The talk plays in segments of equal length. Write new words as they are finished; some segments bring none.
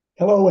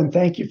Hello, and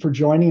thank you for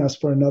joining us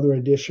for another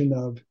edition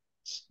of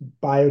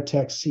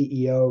Biotech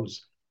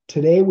CEOs.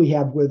 Today we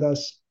have with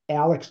us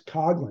Alex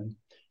Coughlin,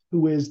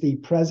 who is the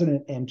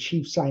President and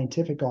Chief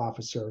Scientific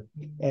Officer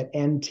at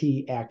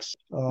NTX.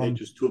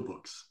 Nature's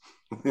Toolbox.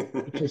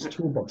 Nature's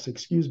Toolbox,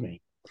 excuse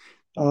me.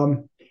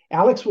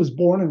 Alex was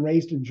born and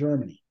raised in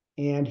Germany,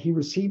 and he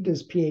received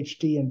his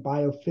PhD in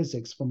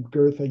biophysics from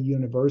Goethe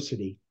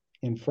University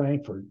in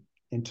Frankfurt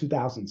in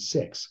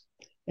 2006,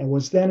 and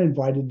was then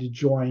invited to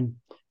join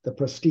the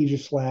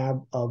prestigious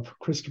lab of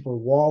Christopher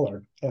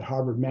Waller at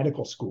Harvard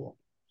Medical School,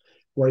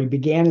 where he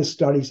began his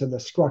studies of the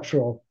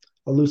structural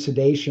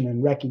elucidation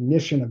and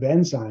recognition of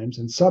enzymes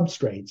and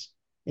substrates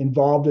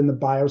involved in the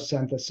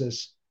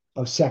biosynthesis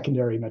of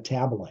secondary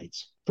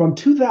metabolites. From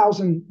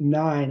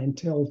 2009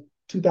 until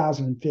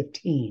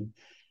 2015,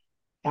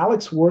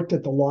 Alex worked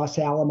at the Los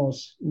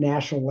Alamos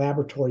National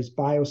Laboratory's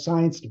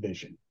Bioscience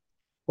Division,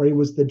 where he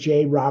was the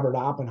J. Robert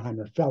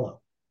Oppenheimer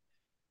Fellow.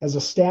 As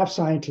a staff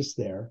scientist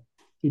there,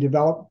 he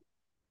developed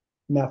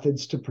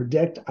methods to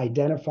predict,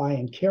 identify,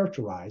 and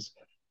characterize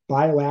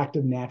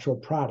bioactive natural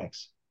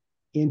products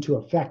into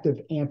effective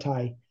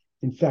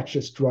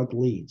anti-infectious drug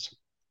leads.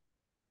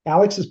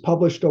 Alex has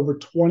published over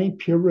 20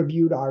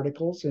 peer-reviewed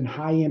articles in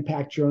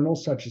high-impact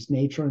journals such as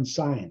Nature and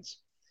Science.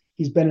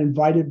 He's been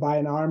invited by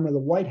an arm of the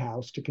White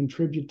House to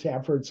contribute to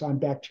efforts on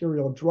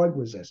bacterial drug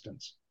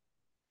resistance.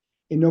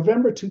 In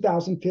November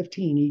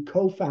 2015, he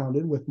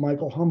co-founded with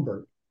Michael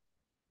Humbert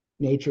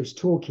Nature's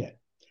Toolkit.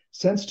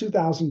 Since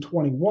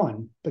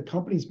 2021, the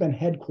company's been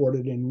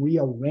headquartered in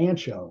Rio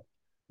Rancho,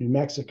 New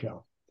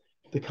Mexico.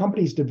 The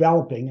company's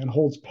developing and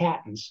holds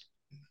patents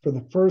for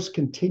the first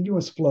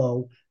continuous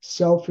flow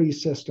cell-free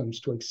systems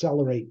to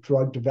accelerate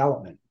drug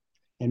development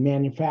and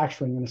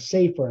manufacturing in a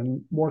safer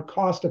and more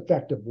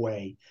cost-effective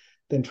way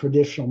than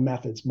traditional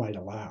methods might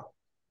allow.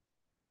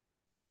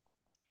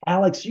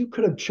 Alex, you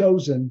could have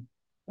chosen,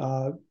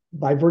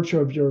 by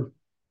virtue of your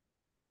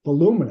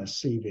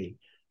voluminous CV,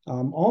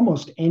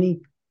 almost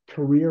any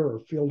career or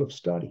field of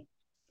study.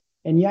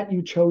 And yet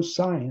you chose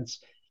science,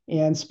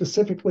 and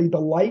specifically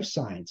the life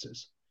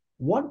sciences.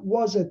 What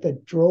was it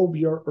that drove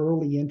your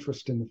early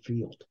interest in the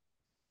field?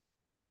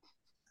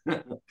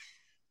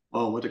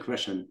 Oh, what a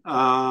question.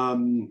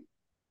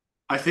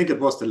 I think it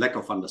was the lack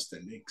of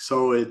understanding.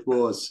 So it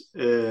was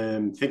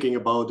thinking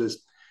about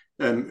this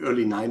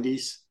early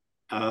 90s.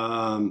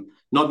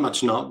 Not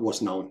much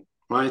was known,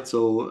 right?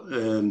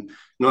 So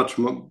not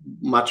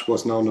much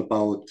was known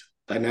about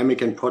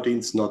dynamic in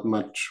proteins, not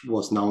much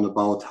was known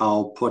about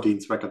how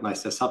proteins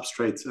recognize their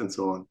substrates and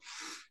so on.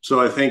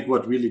 So I think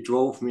what really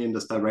drove me in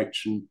this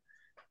direction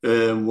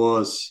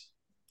was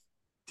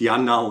the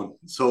unknown.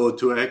 So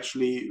to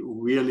actually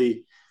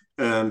really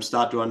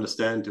start to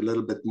understand a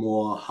little bit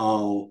more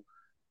how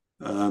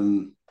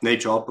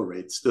nature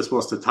operates. This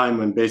was the time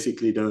when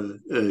basically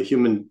the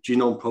Human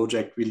Genome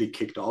Project really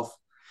kicked off,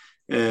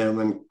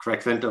 when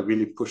Craig Venter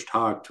really pushed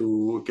hard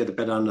to get a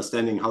better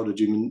understanding how the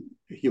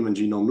human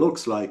genome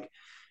looks like.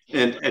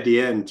 And at the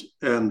end,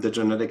 the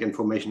genetic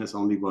information is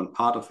only one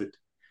part of it.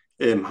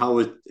 How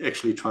it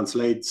actually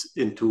translates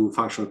into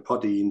functional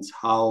proteins,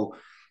 how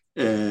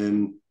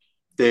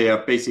they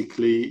are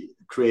basically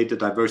create a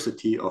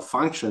diversity of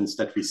functions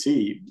that we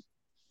see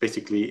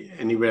basically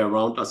anywhere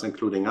around us,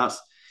 including us.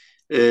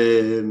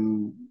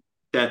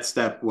 That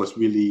step was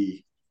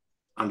really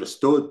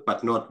understood,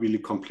 but not really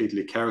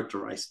completely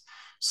characterized.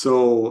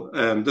 So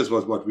this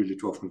was what really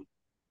drove me.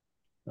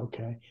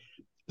 Okay.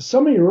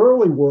 Some of your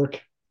early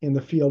work in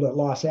the field at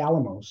Los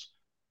Alamos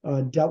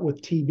dealt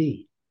with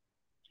TB.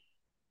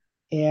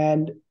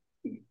 And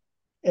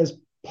as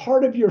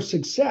part of your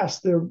success,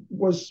 there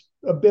was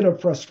a bit of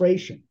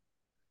frustration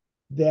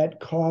that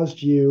caused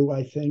you,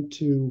 I think,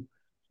 to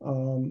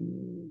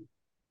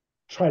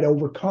try to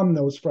overcome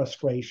those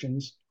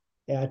frustrations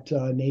at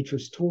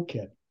Nature's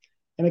Toolkit.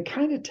 And it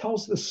kind of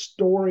tells the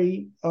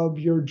story of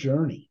your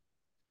journey.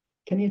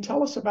 Can you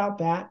tell us about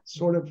that,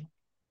 sort of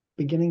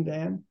beginning to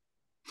end?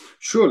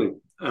 Surely.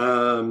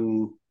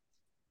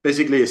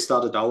 Basically, it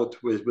started out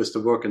with the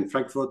work in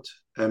Frankfurt.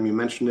 You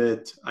mentioned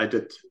it. I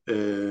did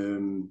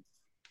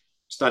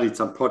studied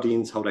some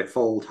proteins, how they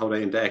fold, how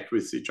they interact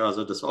with each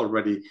other. This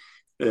already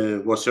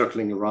was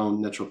circling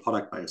around natural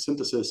product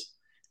biosynthesis.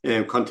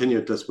 And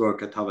continued this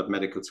work at Harvard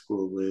Medical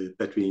School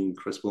between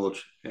Chris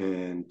Walsh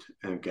and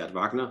Gerd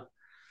Wagner.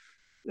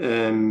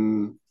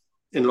 In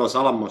Los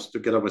Alamos,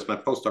 together with my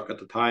postdoc at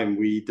the time,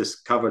 we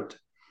discovered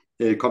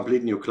a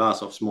complete new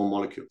class of small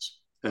molecules.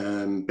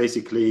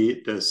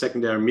 Basically, the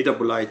secondary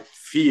metabolite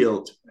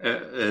field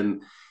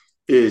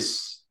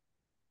is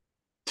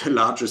the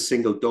largest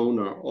single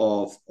donor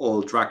of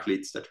all drug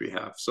leads that we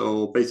have.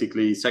 So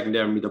basically,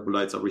 secondary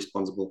metabolites are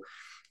responsible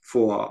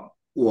for,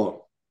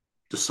 or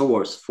the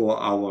source for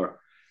our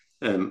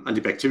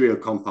antibacterial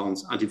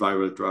compounds,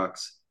 antiviral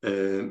drugs,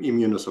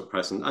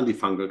 immunosuppressant,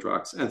 antifungal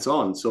drugs, and so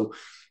on. So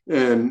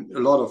a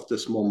lot of the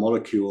small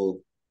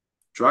molecule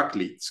drug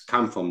leads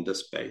come from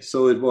this space.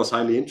 So it was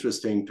highly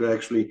interesting to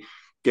actually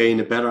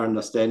gain a better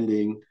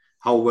understanding.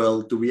 How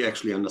well do we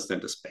actually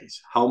understand the space?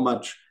 How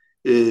much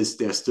is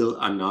there still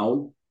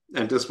unknown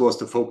and this was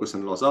the focus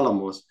in Los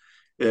Alamos,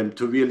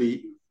 to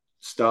really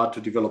start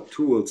to develop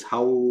tools.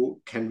 How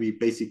can we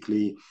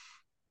basically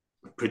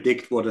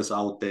predict what is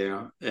out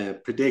there,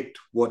 predict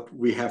what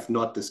we have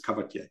not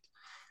discovered yet,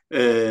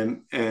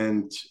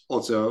 and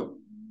also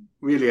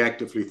really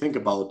actively think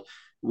about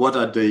what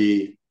are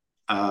the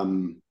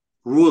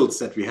rules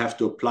that we have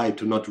to apply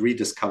to not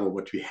rediscover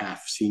what we have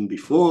seen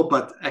before,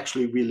 but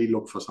actually really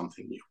look for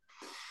something new.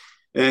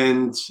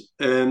 And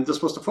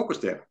this was the focus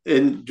there.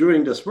 And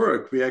during this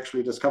work, we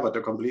actually discovered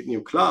a complete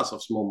new class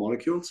of small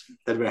molecules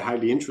that were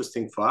highly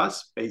interesting for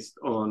us based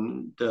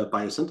on the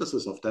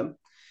biosynthesis of them.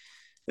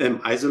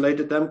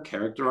 Isolated them,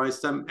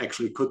 characterized them,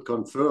 actually could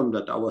confirm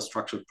that our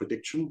structural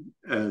prediction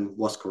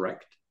was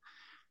correct.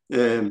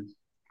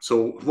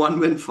 So one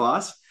win for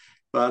us,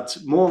 but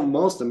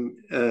most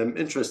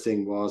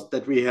interesting was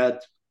that we had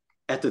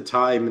at the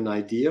time an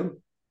idea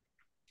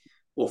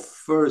of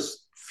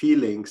first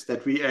feelings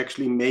that we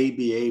actually may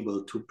be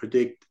able to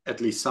predict at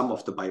least some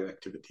of the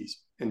bioactivities.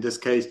 In this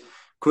case,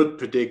 could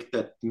predict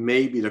that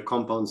maybe the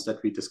compounds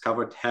that we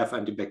discovered have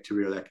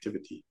antibacterial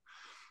activity.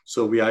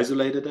 So we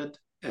isolated it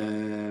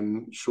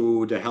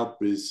through the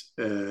help with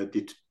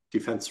the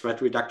Defense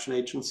Threat Reduction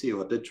Agency,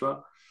 or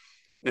DTRA.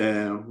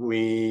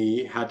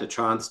 We had a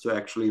chance to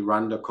actually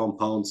run the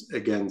compounds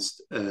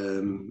against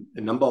a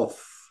number of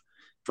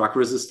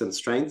drug-resistant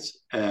strains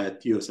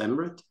at US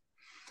Emirate,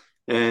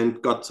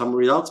 and got some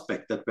results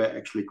back that were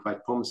actually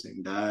quite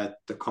promising, that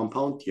the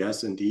compound,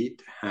 yes,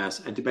 indeed,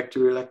 has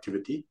antibacterial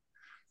activity,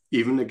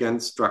 even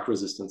against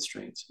drug-resistant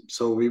strains.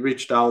 So we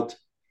reached out,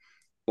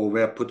 or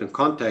were put in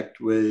contact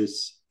with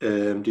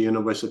the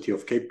University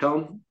of Cape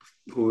Town,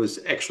 who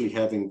is actually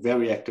having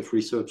very active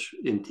research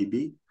in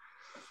TB,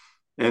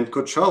 and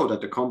could show that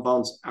the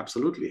compounds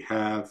absolutely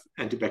have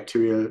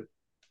antibacterial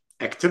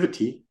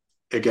activity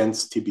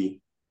against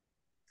TB.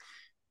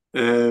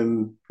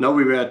 Now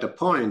we were at the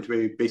point where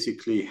we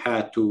basically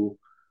had to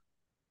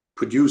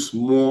produce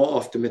more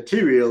of the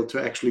material to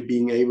actually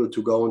being able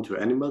to go into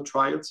animal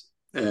trials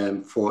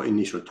for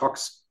initial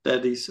tox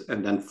studies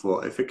and then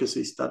for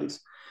efficacy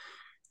studies.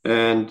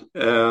 And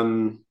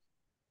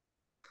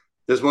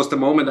this was the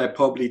moment I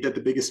probably did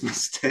the biggest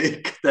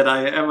mistake that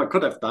I ever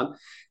could have done,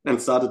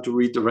 and started to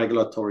read the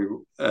regulatory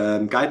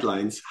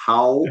guidelines,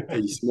 how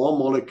a small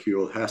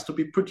molecule has to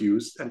be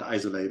produced and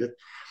isolated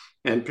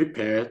and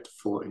prepared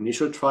for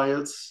initial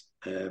trials,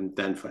 and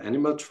then for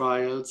animal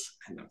trials,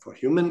 and then for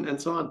human,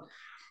 and so on.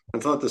 I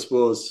thought this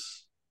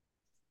was,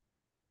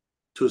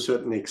 to a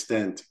certain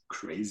extent,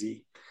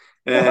 crazy.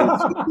 And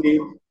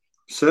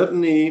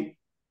certainly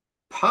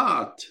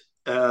part,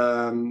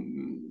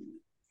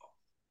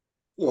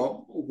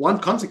 well, one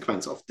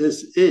consequence of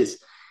this is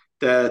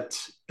that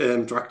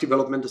drug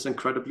development is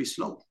incredibly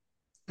slow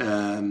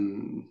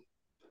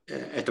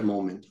at the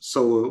moment.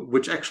 So,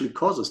 which actually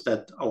causes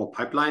that our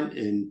pipeline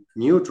in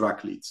new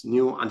drug leads,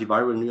 new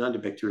antiviral, new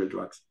antibacterial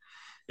drugs,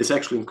 is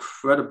actually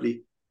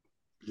incredibly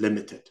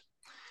limited.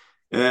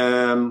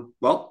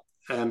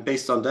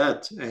 Based on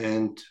that,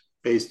 and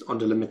based on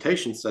the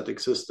limitations that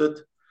existed,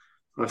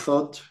 I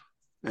thought,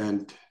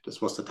 and this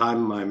was the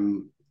time I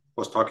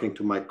was talking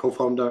to my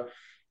co-founder,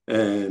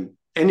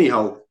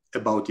 anyhow,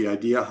 about the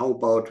idea, how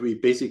about we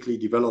basically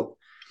develop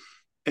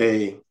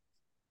a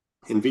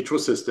in vitro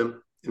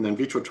system, an in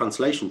vitro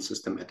translation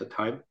system at the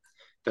time,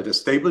 that is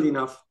stable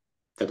enough,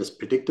 that is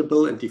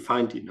predictable and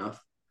defined enough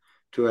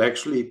to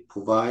actually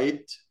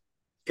provide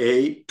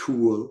a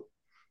tool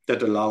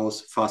that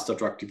allows faster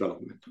drug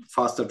development,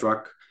 faster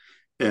drug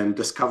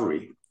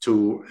discovery,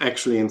 to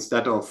actually,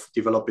 instead of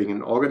developing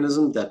an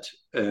organism that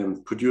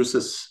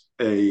produces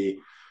a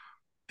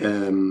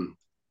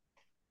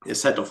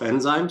set of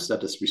enzymes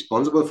that is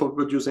responsible for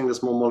producing the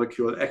small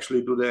molecule,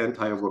 actually do the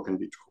entire work in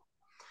vitro.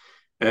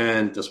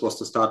 And this was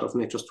the start of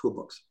Nature's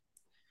Toolbox.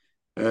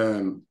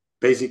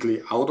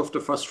 Basically, out of the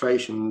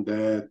frustration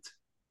that,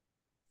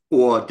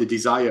 or the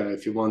desire,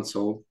 if you want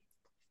so,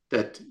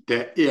 that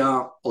there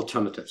are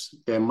alternatives.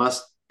 There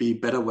must be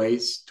better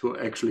ways to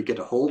actually get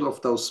a hold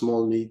of those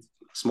small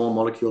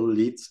molecule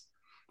leads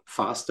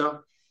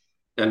faster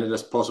than it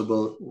is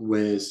possible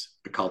with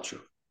a culture.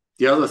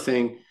 The other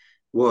thing,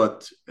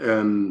 what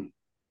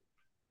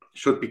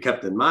should be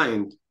kept in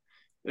mind,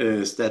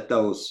 is that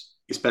those,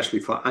 especially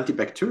for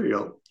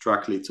antibacterial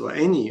drug leads, or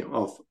any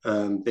of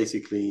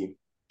basically,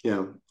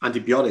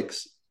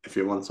 antibiotics, if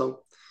you want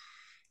so,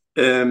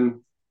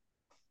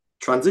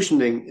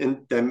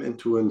 transitioning them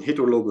into an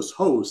heterologous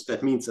host,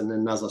 that means in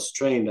another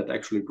strain that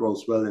actually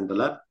grows well in the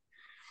lab,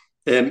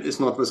 is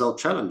not without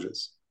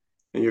challenges.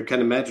 And you can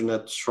imagine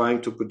that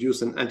trying to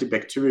produce an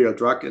antibacterial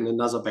drug in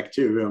another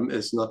bacterium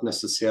is not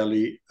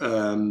necessarily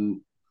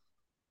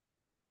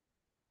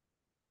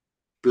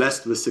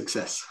blessed with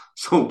success.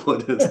 So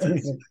what is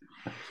this?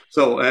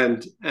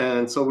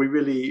 So we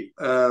really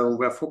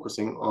were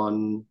focusing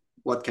on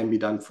what can be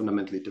done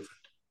fundamentally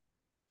different.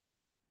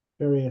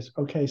 Various.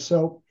 Okay,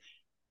 so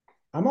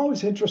I'm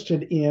always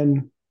interested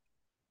in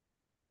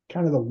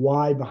kind of the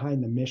why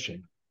behind the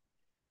mission,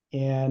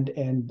 and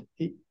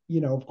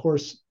of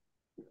course,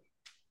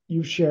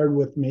 you've shared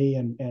with me,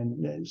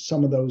 and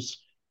some of those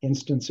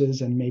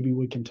instances, and maybe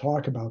we can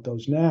talk about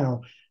those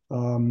now.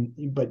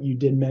 But you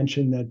did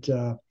mention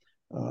that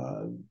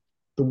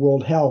the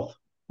World Health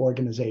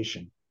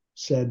Organization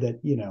said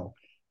that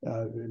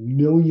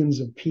millions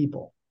of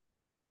people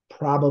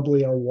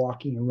probably are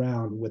walking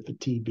around with the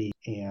TB,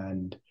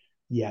 and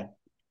yet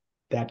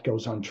that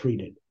goes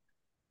untreated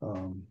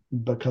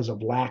because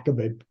of lack of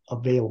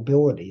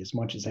availability as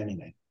much as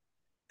anything.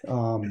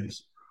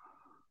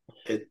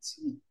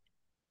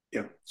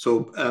 So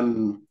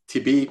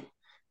TB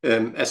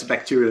as a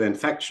bacterial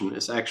infection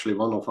is actually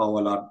one of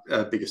our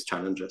biggest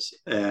challenges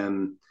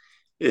in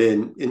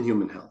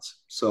human health.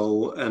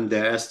 So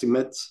there are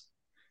estimates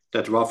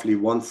that roughly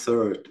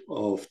 1/3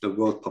 of the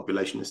world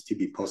population is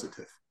TB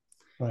positive.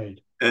 Right.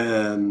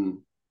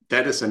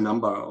 That is a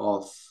number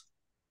of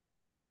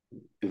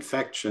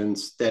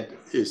infections that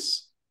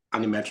is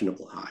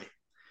unimaginable high.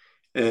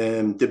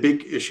 The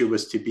big issue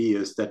with TB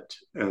is that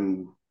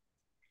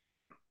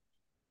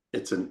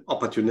it's an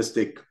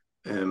opportunistic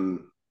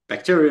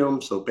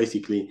bacterium. So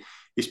basically,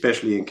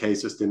 especially in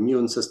cases the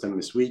immune system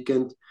is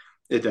weakened,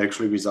 it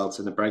actually results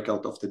in a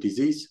breakout of the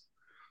disease.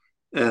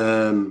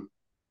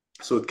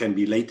 So it can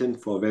be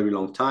latent for a very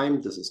long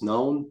time. This is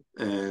known.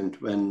 And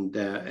when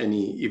there are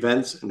any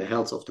events in the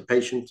health of the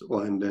patient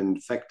or in the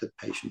infected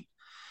patient,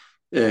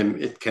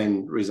 it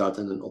can result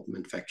in an open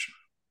infection.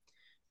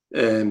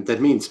 That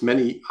means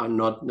many are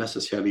not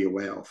necessarily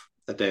aware of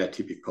that they are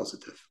TB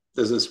positive.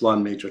 This is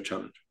one major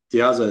challenge.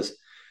 The other is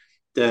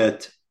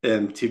that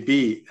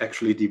TB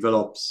actually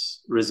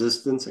develops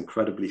resistance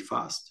incredibly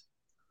fast.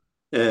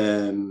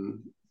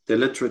 The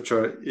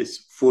literature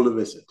is full of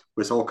it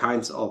with all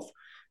kinds of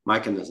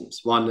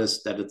mechanisms. One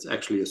is that it's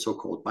actually a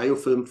so-called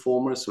biofilm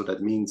former. So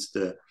that means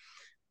the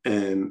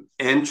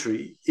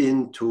entry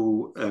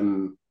into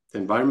the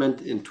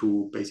environment,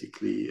 into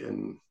basically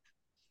an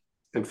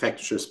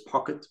infectious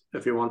pocket,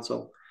 if you want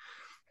so,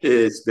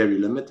 is very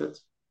limited.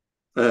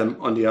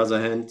 On the other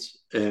hand,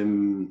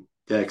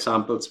 there are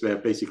examples where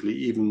basically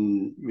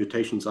even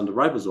mutations on the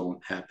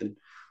ribosome happen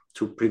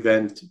to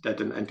prevent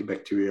that an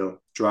antibacterial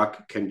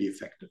drug can be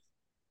effective.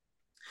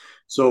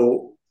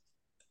 So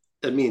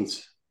that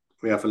means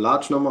we have a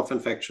large number of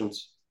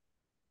infections,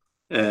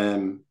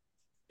 in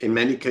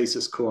many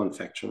cases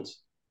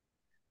co-infections.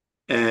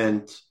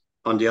 And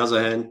on the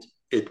other hand,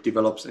 it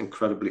develops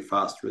incredibly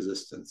fast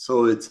resistance.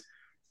 So it's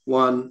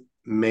one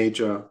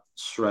major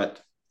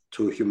threat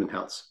to human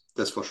health,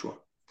 that's for sure.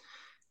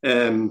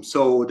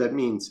 So that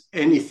means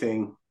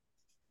anything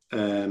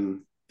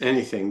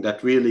that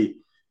really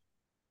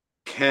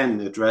can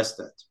address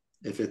that,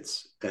 if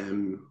it's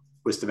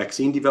with the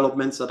vaccine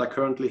developments that are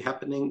currently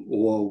happening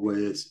or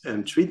with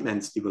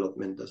treatments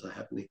development that are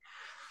happening,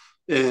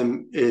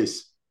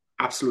 is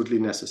absolutely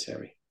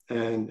necessary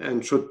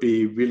and should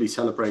be really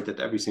celebrated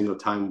every single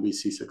time we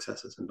see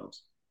successes in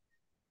those.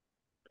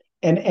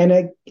 And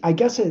I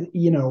guess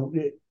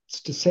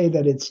it's to say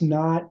that it's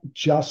not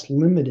just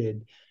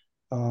limited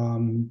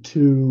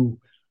to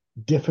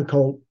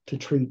difficult to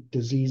treat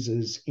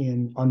diseases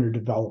in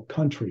underdeveloped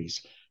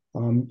countries.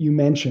 You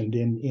mentioned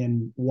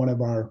in one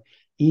of our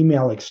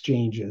email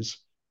exchanges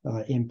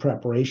in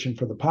preparation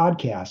for the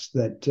podcast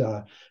that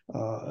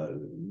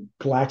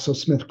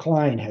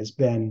GlaxoSmithKline has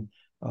been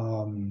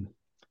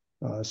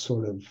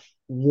sort of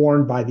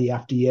warned by the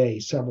FDA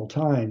several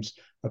times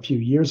a few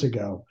years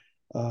ago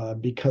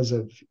because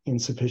of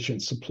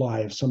insufficient supply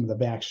of some of the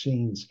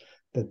vaccines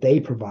that they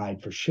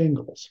provide for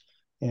shingles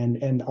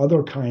and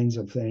other kinds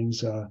of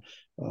things.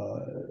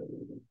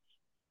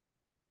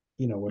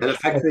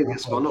 Manufacturing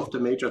is one of the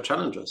major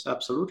challenges,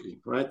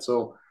 absolutely, right?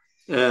 So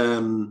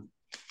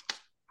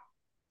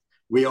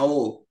we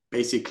all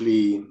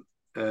basically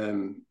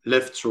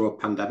lived through a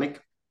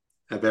pandemic,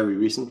 a very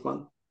recent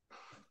one,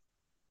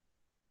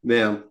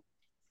 where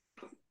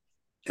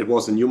it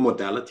was a new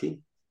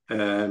modality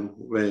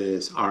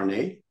with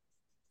RNA,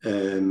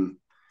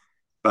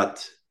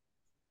 but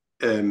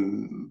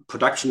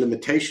production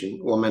limitation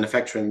or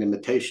manufacturing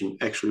limitation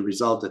actually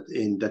resulted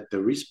in that the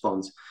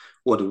response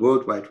or the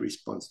worldwide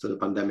response to the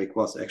pandemic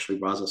was actually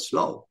rather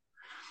slow.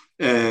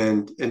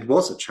 And it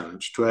was a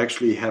challenge to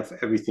actually have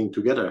everything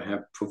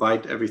together,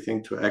 provide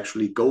everything to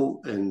actually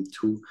go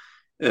into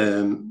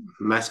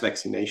mass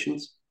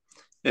vaccinations.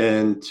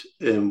 And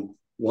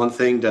one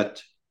thing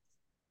that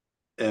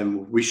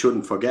we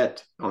shouldn't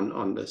forget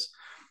on this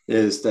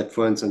is that,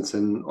 for instance,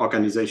 an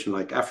organization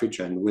like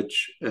Afrigen,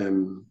 which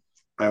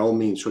by all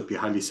means should be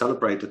highly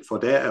celebrated for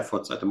their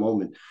efforts at the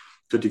moment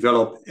to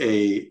develop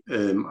a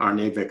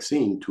RNA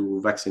vaccine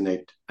to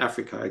vaccinate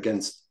Africa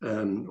against,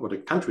 or the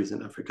countries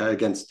in Africa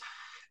against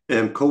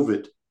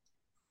COVID,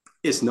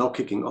 is now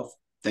kicking off.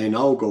 They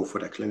now go for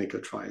their clinical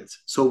trials.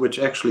 So which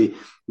actually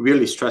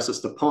really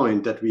stresses the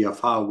point that we are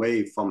far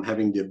away from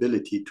having the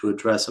ability to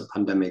address a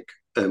pandemic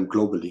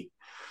globally.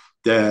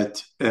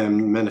 That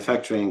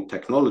manufacturing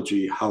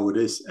technology, how it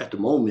is at the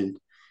moment,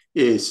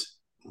 is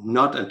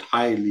not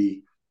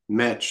entirely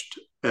matched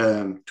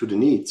to the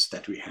needs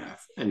that we have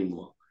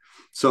anymore.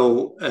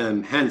 So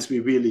hence we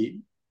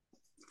really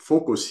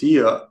focus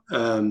here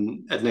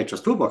at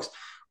Nature's Toolbox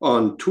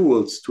on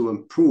tools to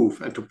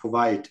improve and to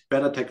provide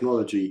better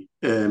technology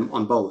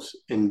on both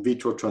in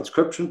vitro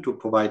transcription to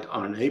provide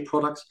RNA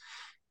products,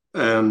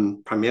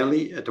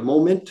 primarily at the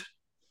moment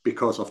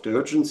because of the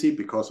urgency,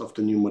 because of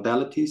the new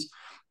modalities,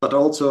 but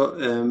also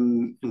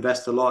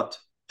invest a lot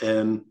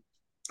in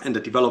the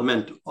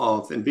development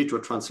of in vitro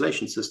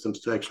translation systems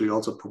to actually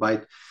also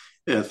provide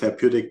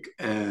therapeutic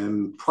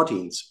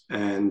proteins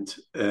and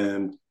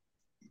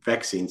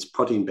vaccines,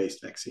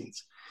 protein-based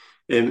vaccines.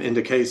 In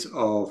the case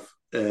of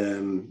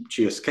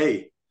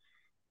GSK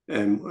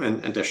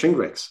and their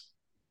Shingrix,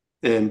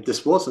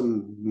 this was a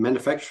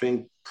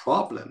manufacturing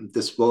problem.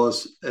 This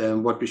was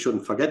what we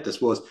shouldn't forget.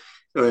 This was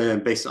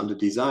based on the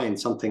design,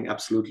 something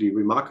absolutely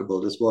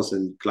remarkable. This was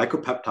a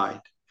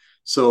glycopeptide.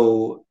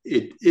 So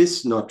it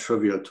is not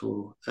trivial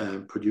to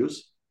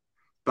produce.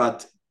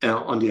 But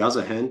on the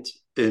other hand,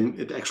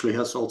 it actually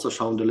has also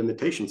shown the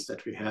limitations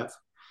that we have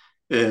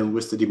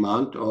with the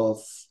demand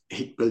of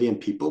 8 billion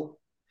people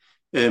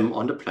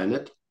on the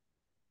planet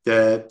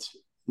that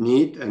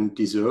need and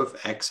deserve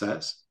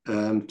access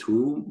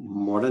to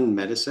modern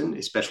medicine,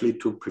 especially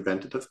to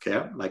preventative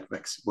care, like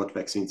what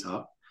vaccines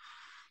are,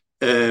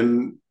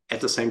 at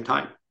the same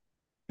time.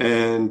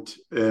 And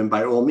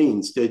by all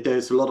means,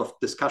 there's a lot of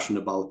discussion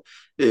about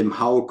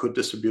how could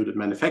distributed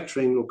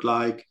manufacturing look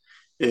like,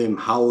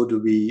 how do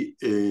we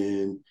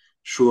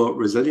ensure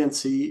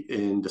resiliency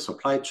in the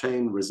supply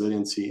chain,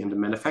 resiliency in the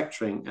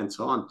manufacturing, and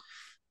so on.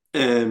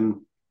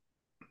 And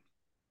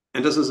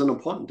this is an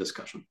important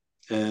discussion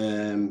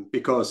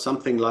because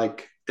something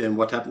like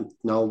what happened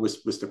now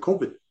with the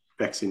COVID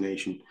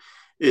vaccination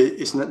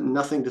is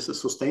nothing. This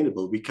is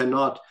sustainable. We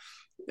cannot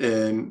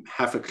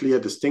have a clear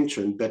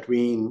distinction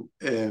between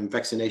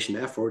vaccination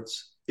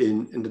efforts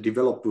in the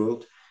developed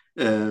world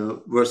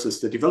versus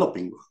the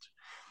developing world.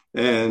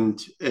 And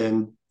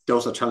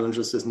those are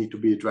challenges that need to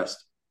be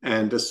addressed,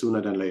 and this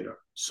sooner than later.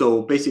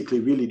 So basically,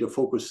 really the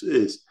focus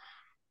is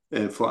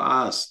for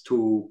us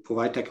to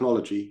provide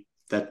technology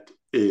that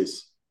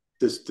is,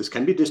 this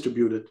can be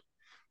distributed,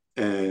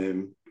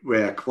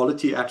 where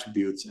quality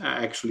attributes are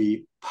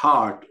actually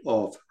part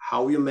of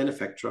how you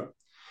manufacture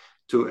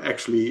to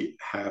actually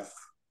have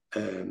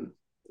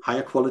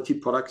higher quality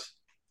products,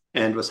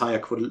 and with higher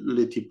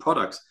quality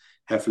products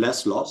have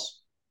less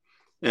loss,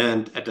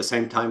 and at the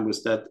same time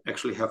with that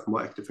actually have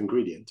more active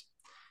ingredient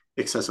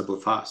accessible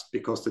fast,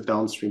 because the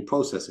downstream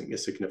processing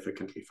is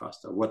significantly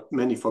faster. What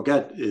many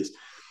forget is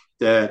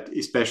that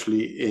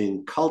especially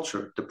in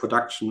culture, the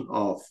production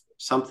of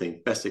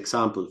something, best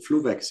example,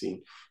 flu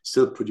vaccine,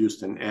 still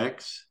produced in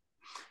eggs,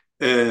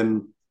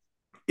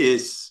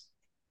 is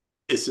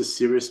a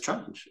serious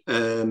challenge.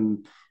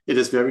 It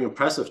is very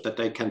impressive that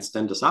they can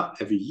stand us up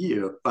every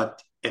year,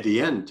 but at the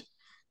end,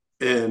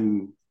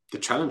 the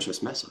challenge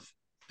is massive.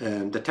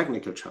 The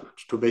technical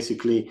challenge to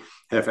basically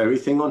have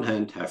everything on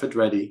hand, have it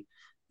ready,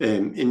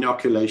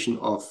 inoculation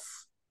of,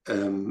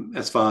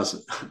 as far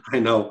as I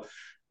know,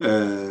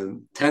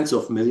 tens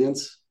of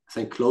millions, I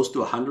think close to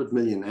 100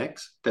 million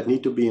eggs that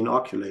need to be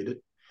inoculated.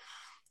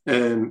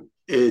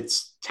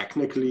 It's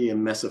technically a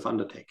massive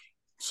undertaking.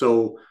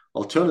 So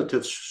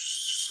alternatives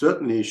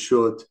certainly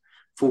should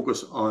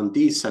focus on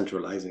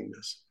decentralizing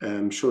this,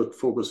 should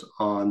focus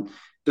on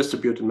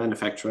distributed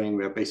manufacturing,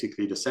 where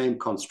basically the same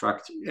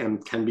construct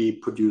can be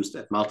produced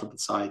at multiple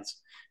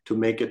sites to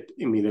make it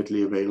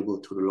immediately available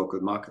to the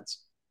local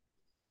markets.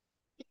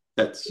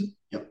 That's,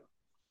 yeah.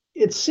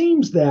 It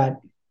seems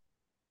that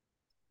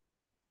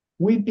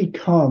we've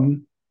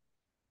become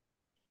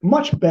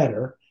much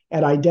better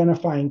at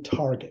identifying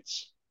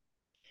targets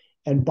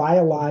and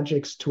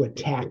biologics to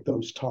attack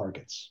those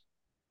targets.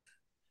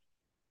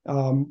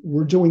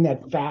 We're doing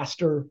that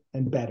faster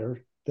and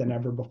better than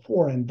ever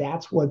before, and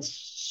that's what's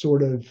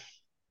sort of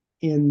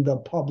in the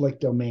public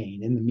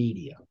domain, in the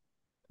media,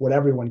 what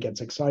everyone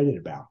gets excited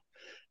about.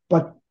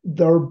 But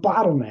there are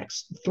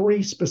bottlenecks,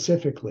 3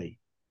 specifically.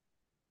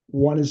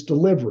 One is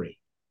delivery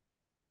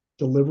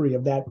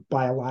of that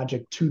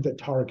biologic to the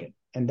target,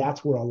 and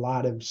that's where a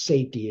lot of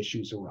safety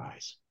issues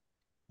arise.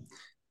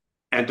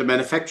 And the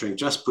manufacturing,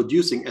 just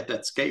producing at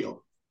that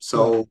scale.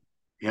 So, right.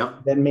 Yeah.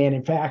 Then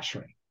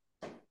manufacturing.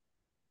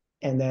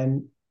 And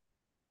then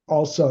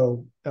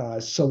also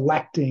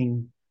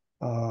selecting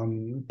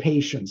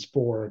patients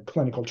for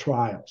clinical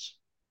trials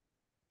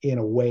in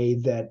a way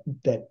that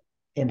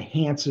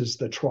enhances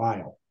the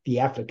trial,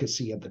 the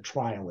efficacy of the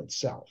trial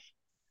itself.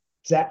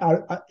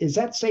 Is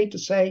that safe to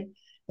say?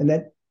 And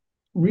that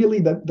really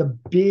the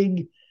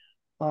big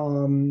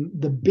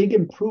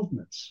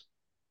improvements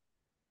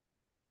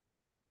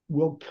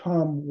will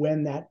come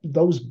when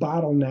those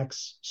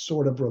bottlenecks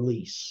sort of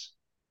release.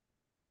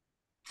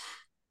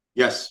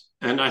 Yes,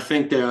 and I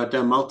think there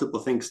are multiple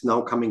things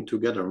now coming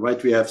together,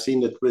 right? We have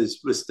seen it with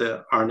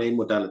the RNA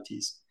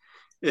modalities,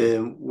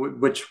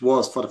 which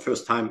was for the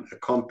first time a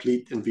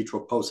complete in vitro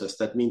process.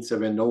 That means there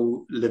were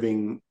no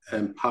living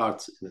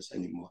parts in this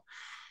anymore.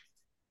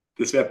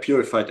 These were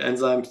purified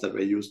enzymes that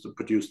were used to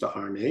produce the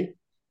RNA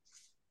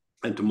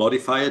and to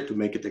modify it to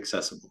make it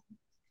accessible.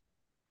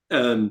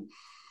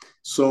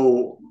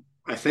 So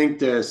I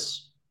think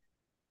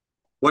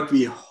what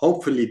we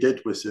hopefully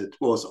did with it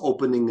was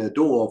opening a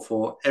door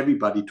for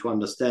everybody to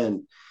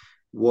understand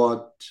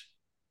what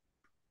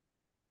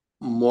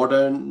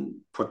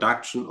modern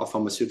production of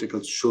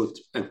pharmaceuticals should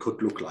and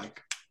could look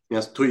like.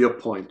 Yes, to your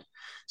point.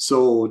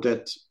 So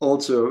that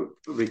also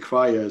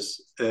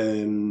requires,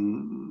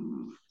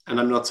 and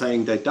I'm not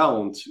saying they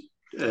don't,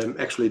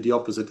 actually the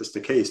opposite is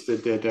the case,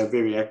 that there are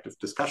very active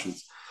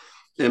discussions,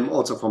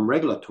 also from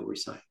regulatory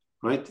side,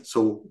 right?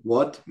 So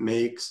what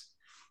makes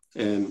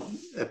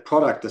a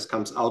product that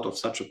comes out of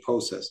such a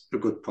process a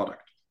good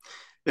product?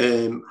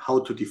 How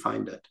to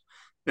define that?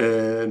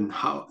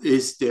 How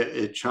is there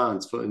a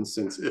chance, for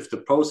instance, if the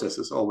process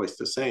is always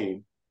the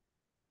same,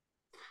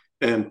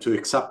 to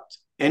accept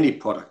any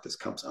product that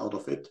comes out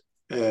of it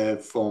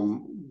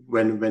from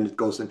when it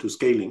goes into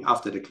scaling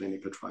after the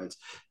clinical trials?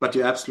 But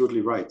you're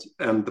absolutely right.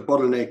 The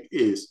bottleneck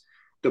is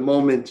the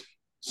moment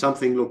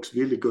something looks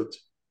really good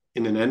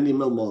in an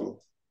animal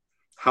model,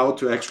 how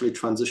to actually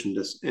transition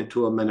this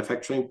into a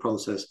manufacturing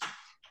process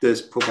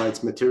that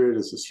provides material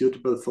that is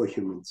suitable for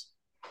humans,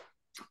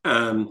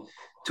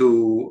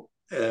 to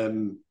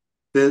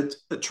build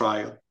a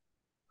trial,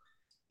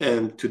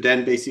 and to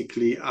then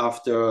basically,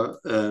 after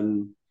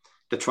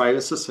the trial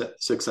is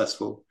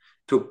successful,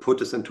 to put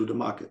this into the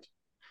market.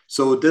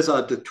 So these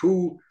are the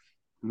two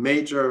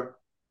major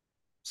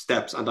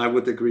steps, and I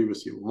would agree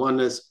with you. One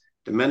is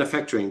the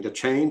manufacturing, the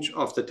change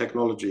of the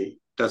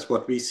technology. That's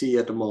what we see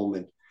at the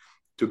moment,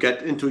 to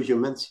get into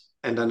humans,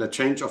 and then a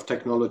change of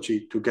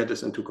technology to get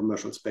us into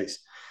commercial space.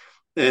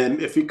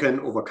 If we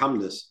can overcome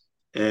this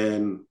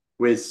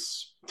with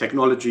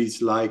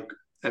technologies like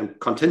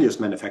continuous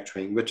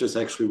manufacturing, which is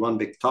actually one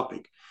big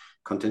topic,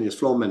 continuous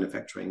flow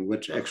manufacturing,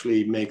 which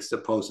actually makes the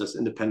process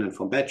independent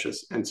from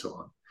batches and so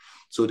on,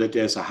 so that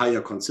there's a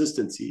higher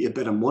consistency, a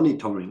better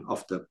monitoring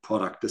of the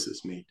product this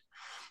is made.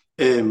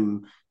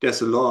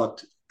 There's a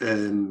lot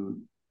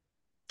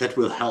that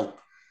will help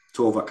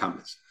to overcome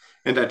it.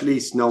 And at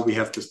least now we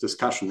have this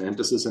discussion, and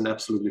this is an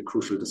absolutely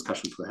crucial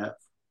discussion to have.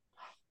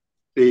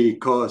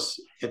 Because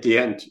at the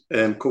end,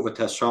 COVID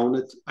has shown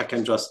it, I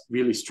can just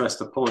really stress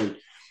the point,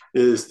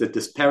 is the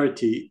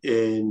disparity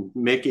in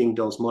making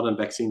those modern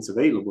vaccines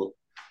available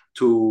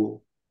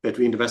to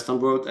between the Western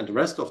world and the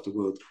rest of the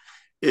world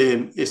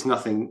is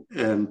nothing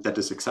that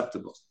is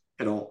acceptable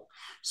at all.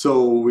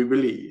 So we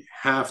really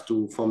have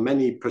to, from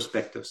many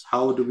perspectives,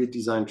 how do we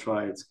design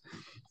trials?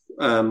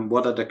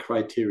 What are the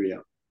criteria?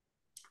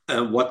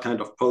 What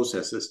kind of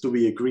processes do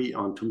we agree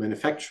on to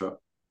manufacture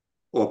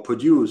or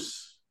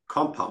produce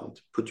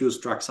produce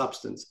drug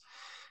substance?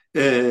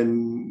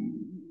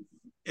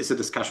 Is a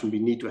discussion we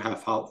need to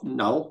have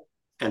now,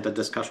 and the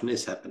discussion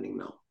is happening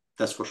now.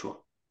 That's for sure.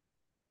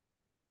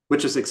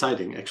 Which is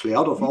exciting, actually.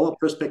 Out of our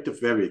perspective,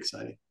 very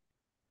exciting.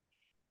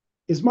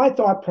 Is my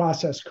thought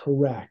process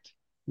correct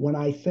when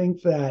I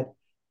think that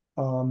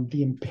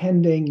the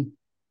impending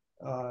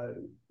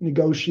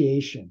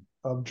negotiation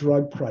of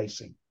drug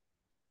pricing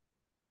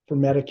for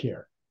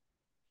Medicare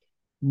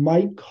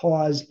might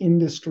cause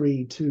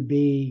industry to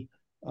be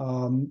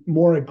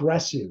more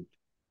aggressive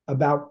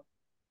about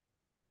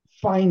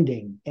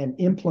finding and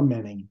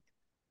implementing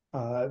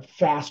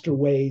faster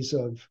ways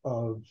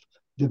of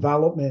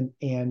development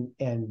and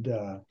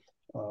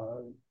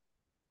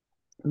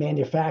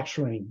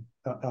manufacturing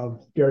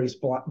of various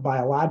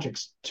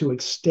biologics to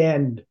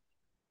extend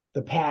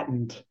the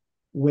patent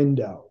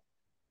window?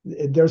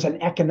 There's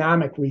an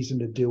economic reason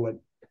to do it,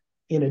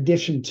 in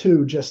addition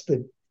to just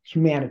the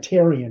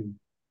humanitarian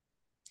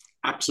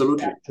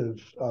absolutely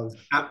of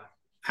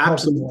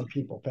helping more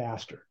people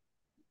faster.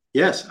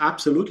 Yes,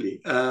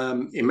 absolutely.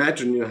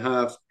 Imagine you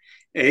have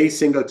a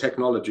single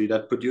technology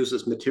that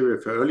produces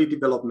material for early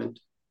development.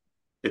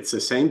 It's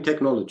the same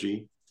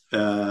technology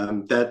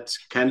that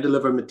can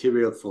deliver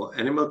material for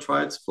animal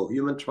trials, for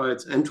human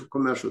trials, and to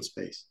commercial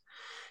space.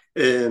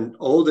 And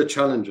all the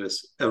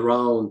challenges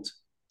around,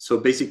 so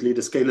basically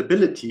the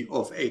scalability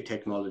of a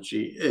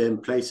technology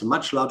plays a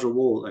much larger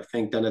role, I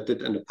think, than it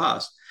did in the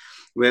past,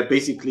 where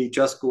basically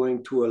just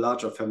going to a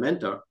larger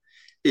fermenter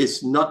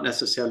is not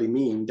necessarily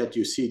mean that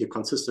you see the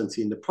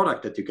consistency in the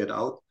product that you get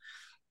out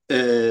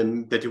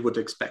that you would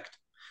expect.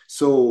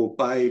 So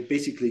by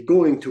basically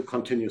going to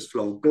continuous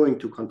flow, going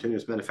to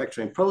continuous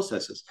manufacturing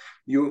processes,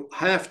 you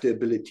have the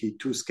ability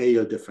to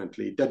scale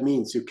differently. That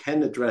means you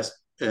can address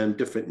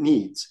different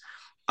needs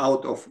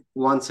out of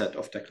one set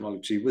of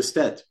technology. With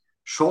that,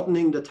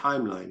 shortening the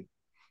timeline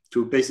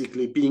to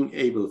basically being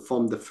able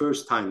from the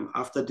first time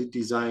after the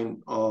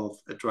design of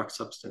a drug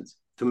substance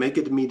to make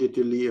it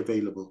immediately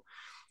available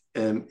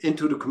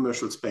into the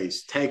commercial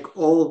space, take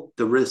all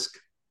the risk,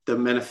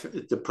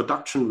 the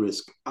production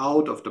risk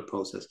out of the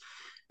process,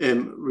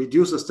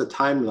 reduces the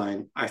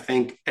timeline, I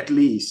think, at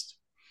least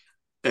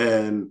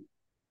by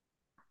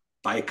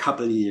a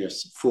couple of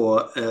years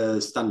for a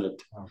standard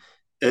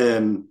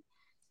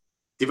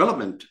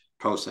development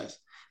process,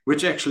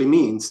 which actually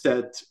means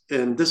that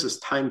this is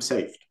time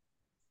saved.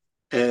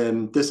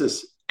 This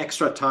is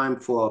extra time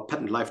for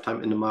patent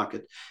lifetime in the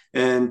market.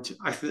 And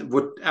I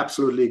would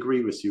absolutely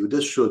agree with you.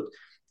 This should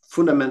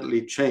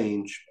fundamentally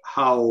change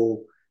how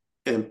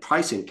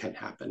pricing can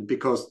happen,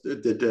 because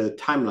the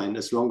timeline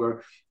is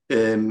longer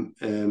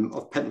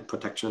of patent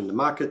protection in the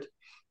market.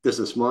 This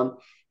is one.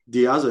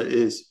 The other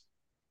is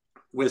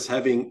with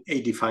having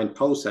a defined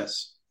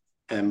process,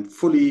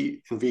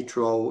 fully in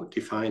vitro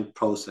defined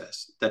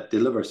process that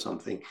delivers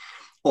something.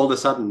 All of a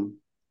sudden,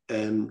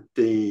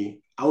 the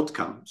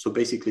outcome, so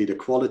basically the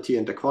quality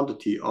and the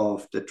quantity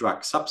of the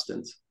drug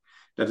substance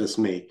that is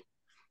made,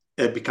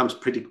 becomes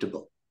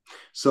predictable.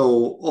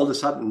 So all of a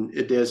sudden,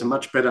 there's a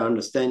much better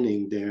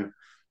understanding there.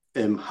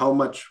 How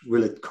much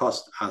will it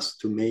cost us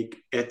to make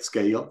at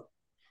scale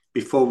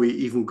before we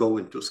even go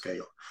into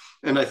scale?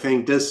 And I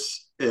think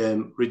this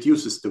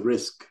reduces the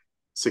risk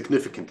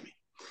significantly.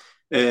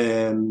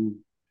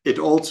 It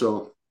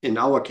also, in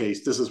our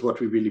case, this is what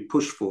we really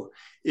push for,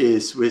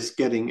 is with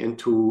getting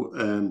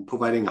into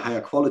providing a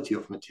higher quality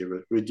of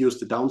material, reduce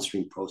the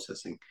downstream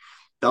processing.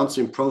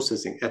 Downstream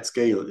processing at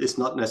scale is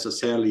not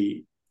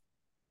necessarily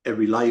a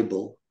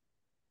reliable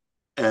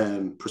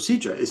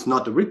procedure. It's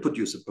not a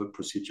reproducible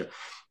procedure.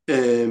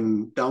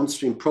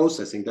 Downstream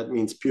processing, that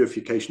means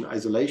purification,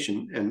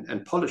 isolation,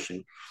 and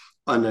polishing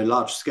on a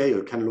large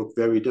scale can look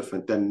very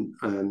different than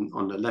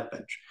on the lab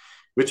bench,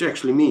 which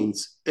actually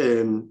means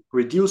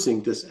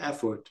reducing this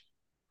effort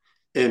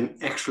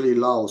actually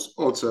allows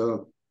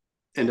also,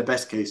 in the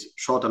best case,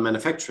 shorter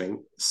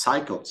manufacturing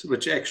cycles,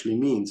 which actually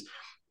means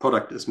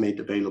product is made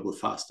available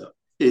faster,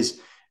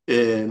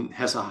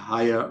 has a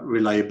higher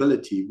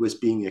reliability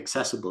with being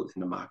accessible in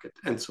the market,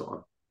 and so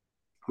on,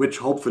 which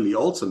hopefully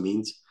also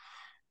means,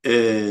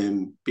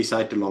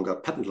 beside the longer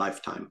patent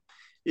lifetime,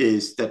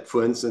 is that,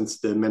 for instance,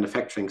 the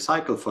manufacturing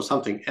cycle for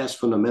something as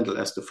fundamental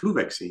as the flu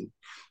vaccine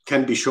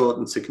can be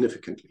shortened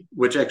significantly,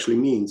 which actually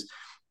means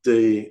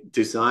the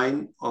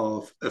design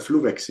of a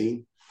flu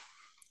vaccine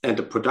and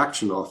the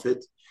production of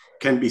it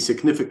can be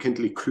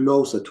significantly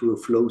closer to a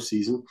flu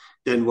season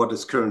than what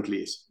it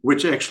currently is,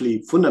 which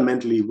actually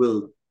fundamentally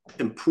will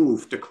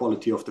improve the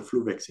quality of the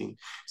flu vaccine,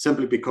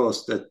 simply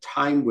because the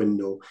time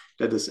window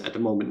that is at the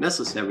moment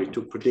necessary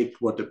to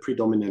predict what the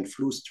predominant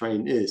flu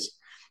strain is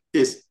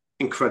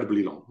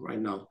incredibly long right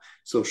now.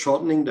 So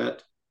shortening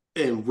that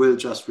will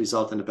just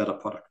result in a better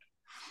product.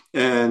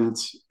 And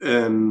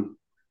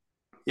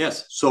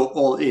yes, so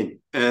all in.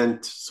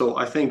 And so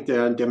I think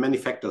there are many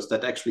factors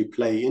that actually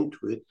play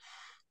into it,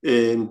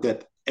 and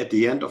that at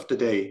the end of the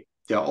day,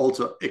 there are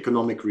also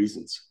economic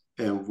reasons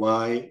and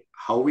why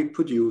how we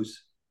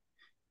produce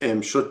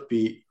should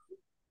be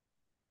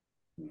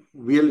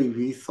really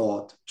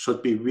rethought,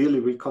 should be really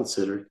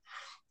reconsidered,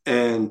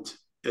 and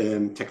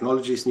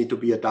technologies need to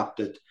be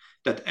adapted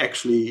that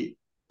actually,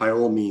 by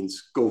all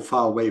means, go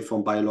far away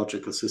from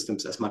biological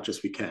systems as much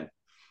as we can,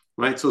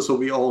 right? So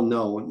we all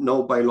know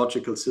no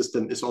biological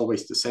system is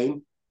always the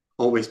same,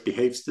 always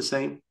behaves the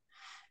same.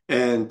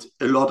 And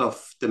a lot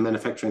of the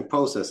manufacturing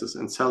processes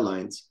and cell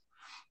lines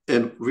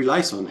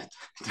relies on it,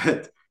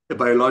 that the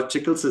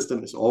biological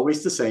system is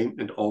always the same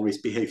and always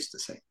behaves the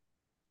same.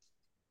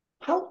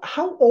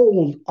 How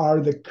old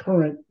are the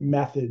current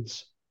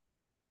methods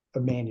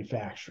of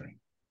manufacturing,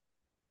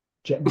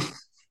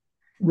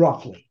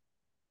 roughly?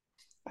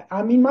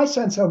 I mean, my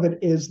sense of it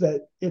is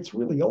that it's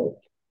really old.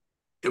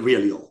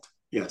 Really old,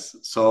 yes.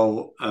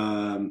 So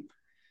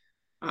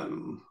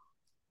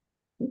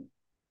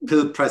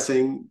pill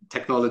pressing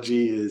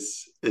technology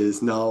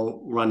is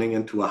now running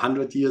into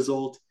 100 years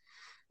old.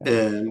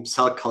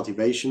 Cell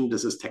cultivation,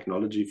 this is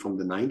technology from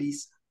the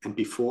 90s and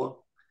before.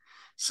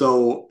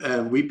 So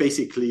we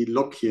basically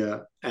look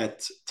here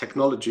at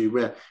technology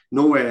where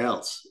nowhere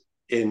else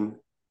in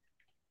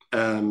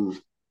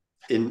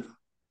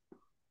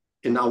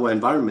our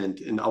environment,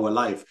 in our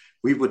life,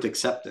 we would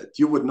accept it.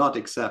 You would not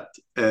accept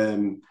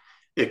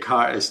a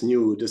car as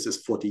new, this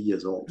is 40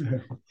 years old.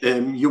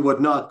 You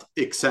would not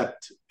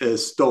accept a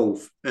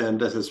stove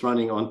that is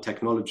running on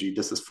technology,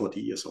 this is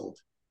 40 years old.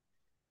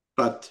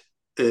 But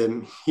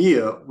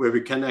here, where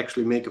we can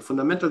actually make a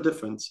fundamental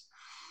difference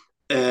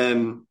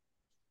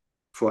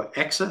for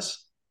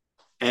access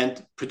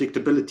and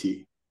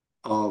predictability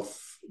of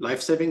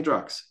life-saving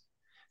drugs,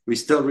 we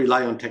still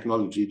rely on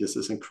technology. This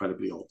is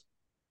incredibly old.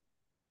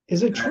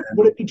 Is it true?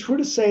 Would it be true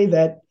to say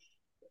that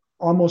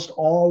almost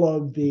all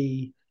of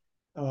the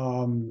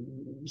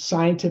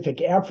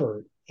scientific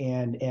effort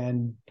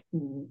and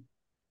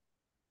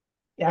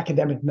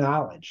academic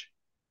knowledge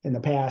in the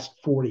past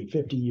 40,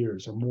 50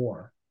 years or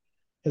more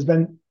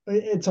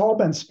it's all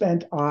been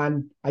spent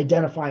on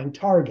identifying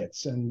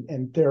targets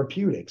and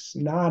therapeutics,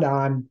 not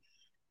on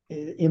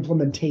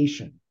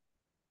implementation,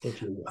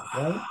 if you will,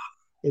 right?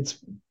 It's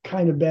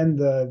kind of been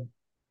the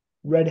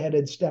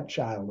redheaded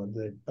stepchild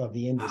of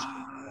the industry.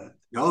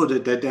 No,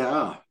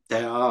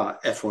 there are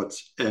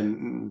efforts,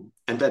 and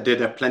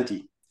there are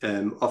plenty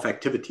of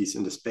activities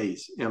in the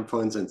space.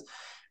 For instance,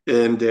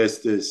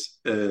 there's this.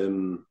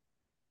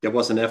 There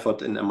was an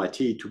effort in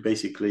MIT to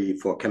basically,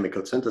 for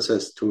chemical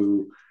synthesis,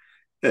 to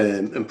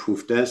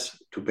improve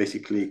this, to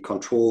basically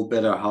control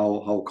better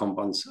how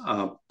compounds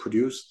are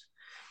produced,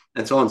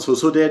 and so on.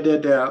 So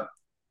there are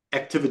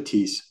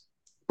activities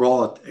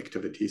broad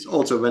activities.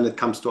 Also, when it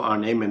comes to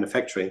RNA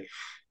manufacturing,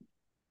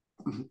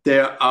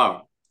 there are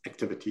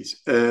activities.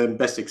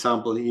 Best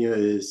example here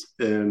is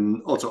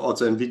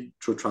also in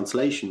vitro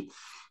translation.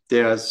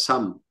 There are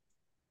some,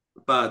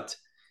 but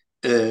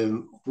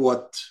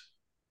what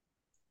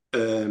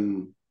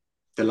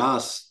the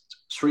last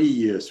 3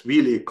 years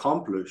really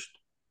accomplished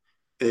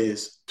is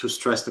to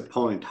stress the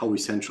point how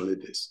essential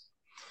it is.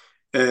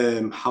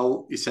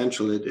 How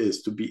essential it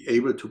is to be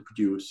able to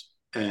produce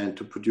and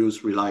to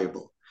produce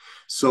reliable.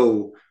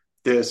 So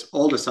there's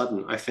all of a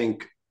sudden, I think,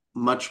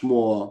 much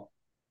more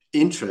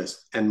interest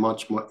and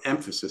much more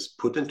emphasis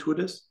put into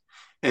this.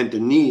 And the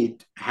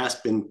need has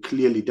been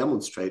clearly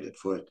demonstrated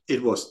for it.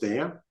 It was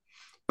there,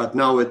 but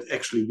now it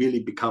actually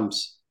really becomes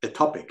a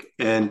topic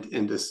and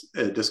is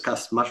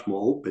discussed much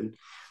more open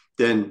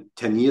than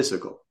 10 years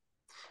ago.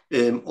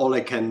 All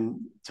I can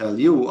tell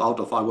you out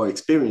of our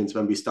experience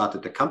when we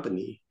started the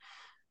company,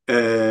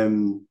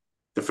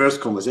 the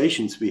first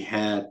conversations we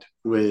had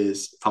with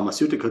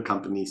pharmaceutical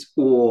companies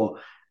or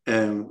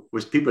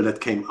with people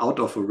that came out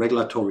of a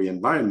regulatory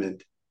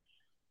environment,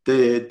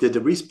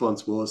 the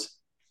response was,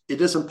 it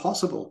is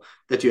impossible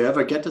that you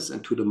ever get this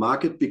into the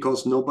market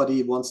because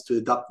nobody wants to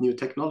adopt new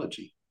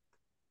technology.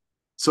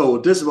 So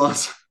this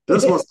was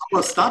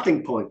our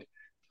starting point.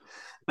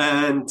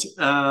 And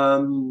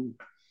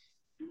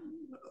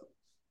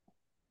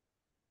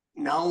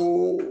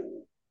now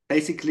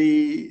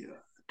basically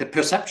the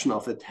perception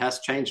of it has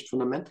changed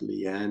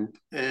fundamentally. And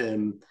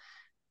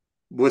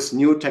with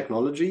new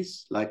technologies,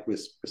 like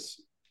with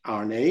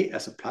RNA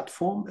as a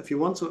platform, if you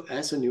want, so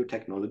as a new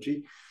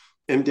technology,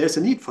 and there's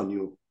a need for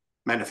new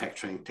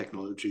manufacturing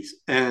technologies.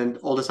 And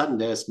all of a sudden,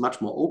 there's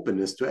much more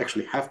openness to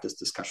actually have this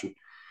discussion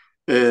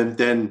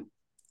than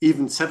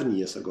even 7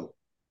 years ago.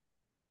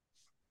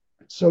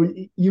 So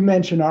you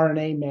mentioned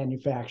RNA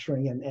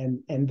manufacturing,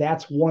 and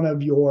that's one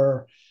of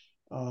your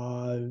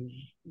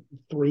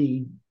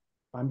 3,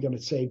 I'm going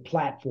to say,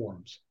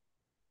 platforms.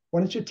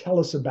 Why don't you tell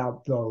us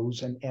about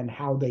those and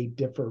how they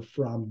differ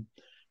from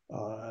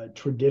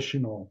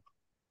traditional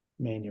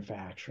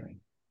manufacturing?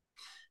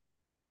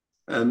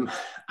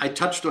 I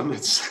touched on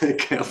it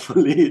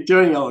carefully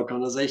during our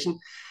conversation.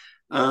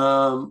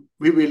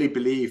 We really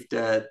believe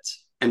that,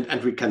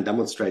 and we can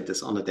demonstrate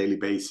this on a daily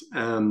basis,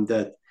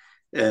 that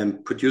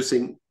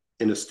producing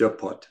in a stir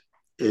pot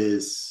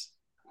is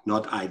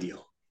not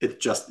ideal. It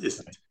just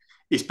isn't,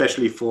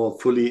 especially for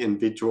fully in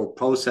vitro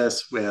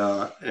process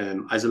where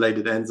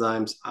isolated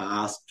enzymes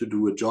are asked to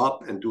do a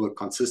job and do a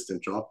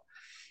consistent job.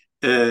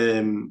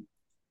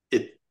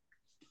 It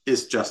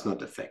is just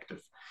not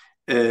effective.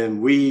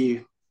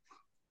 We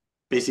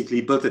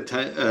basically built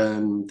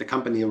the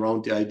company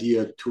around the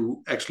idea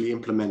to actually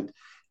implement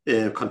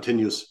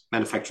continuous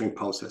manufacturing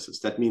processes.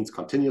 That means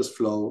continuous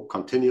flow,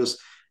 continuous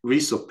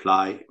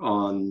resupply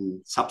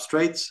on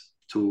substrates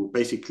to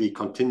basically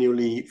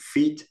continually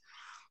feed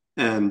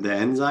the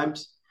enzymes.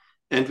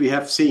 And we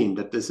have seen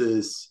that this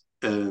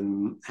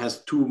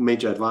has 2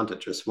 major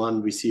advantages.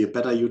 One, we see a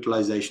better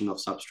utilization of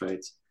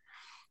substrates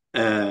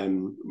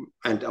and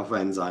of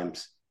enzymes.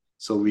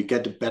 So we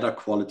get a better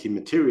quality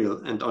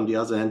material. And on the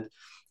other hand,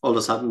 all of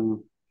a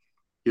sudden,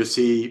 you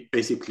see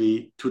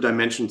basically 2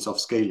 dimensions of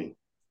scaling.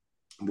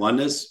 One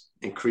is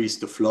increase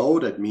the flow.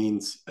 That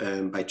means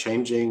by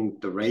changing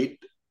the rate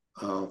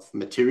of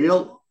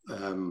material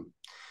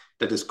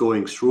that is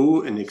going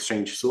through an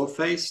exchange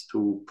surface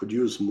to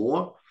produce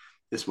more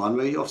is one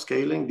way of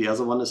scaling. The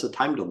other one is a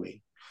time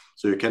domain.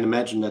 So you can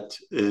imagine that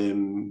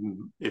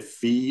if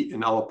we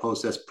in our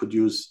process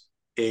produce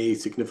a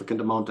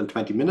significant amount in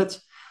 20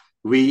 minutes,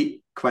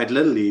 we quite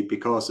literally,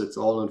 because it's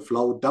all in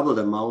flow, double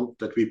the amount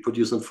that we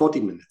produce in 40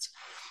 minutes.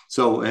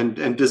 So,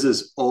 and this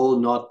is all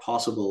not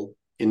possible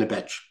in a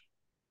batch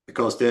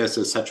because there's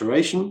a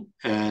saturation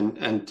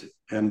and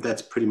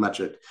that's pretty much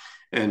it.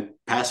 And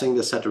passing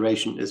the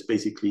saturation is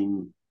basically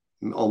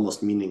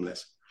almost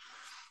meaningless.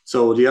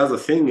 So the other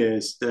thing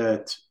is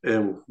that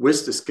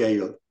with the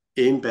scale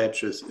in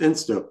batches, in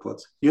stir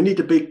pots, you need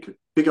a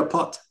bigger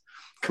pot.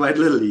 Quite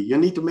literally, you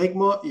need to make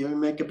more, you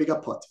make a bigger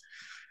pot.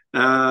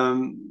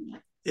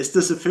 Is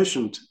this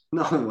efficient?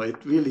 No,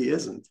 it really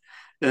isn't.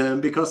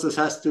 Because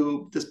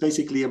this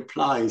basically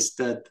implies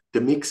that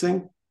the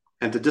mixing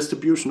and the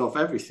distribution of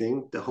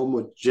everything, the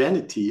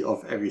homogeneity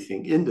of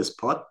everything in this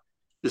pot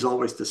is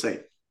always the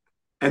same.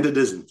 And it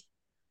isn't.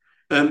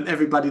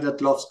 Everybody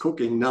that loves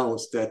cooking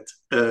knows that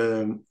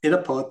in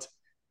a pot,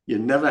 you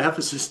never have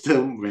a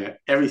system where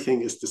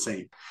everything is the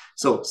same.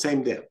 So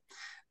same there.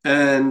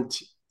 And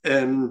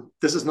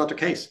this is not the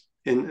case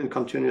in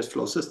continuous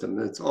flow system.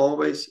 It's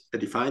always a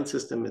defined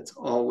system. It's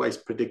always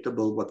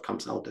predictable what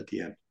comes out at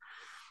the end.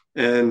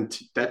 And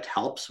that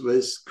helps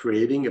with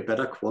creating a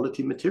better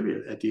quality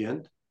material at the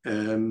end.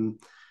 And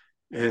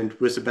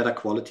with a better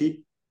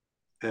quality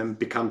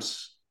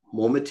becomes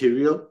more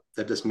material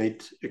that is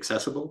made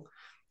accessible.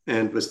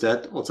 And with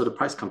that, also the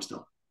price comes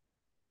down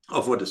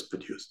of what is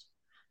produced.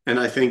 And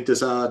I think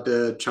these are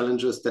the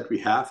challenges that we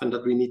have and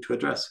that we need to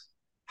address.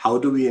 How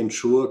do we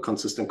ensure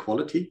consistent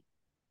quality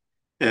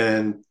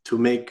and to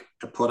make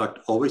a product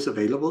always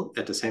available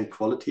at the same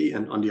quality.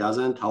 And on the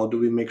other hand, how do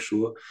we make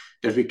sure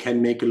that we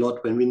can make a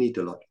lot when we need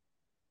a lot?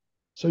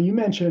 So you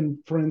mentioned,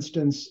 for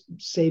instance,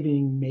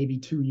 saving maybe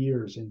 2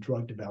 years in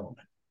drug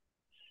development.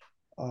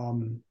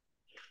 Have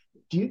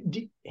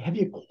you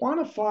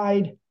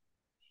quantified,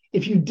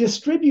 if you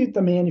distribute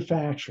the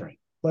manufacturing,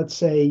 let's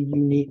say you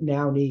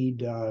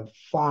need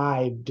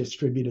 5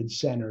 distributed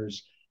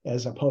centers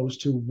as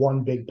opposed to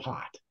one big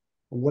pot,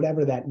 or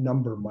whatever that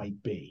number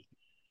might be.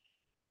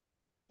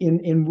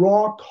 In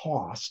raw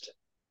cost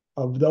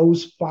of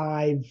those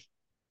 5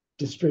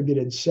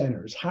 distributed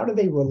centers, how do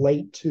they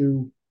relate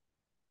to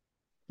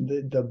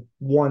the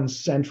one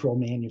central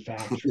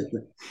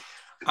manufacturer?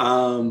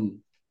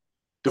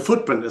 The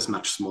footprint is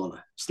much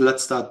smaller. So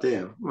let's start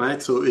there,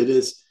 right? So it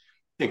is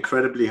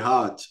incredibly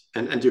hard,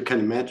 and you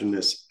can imagine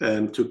this,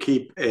 to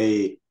keep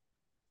a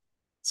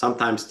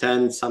sometimes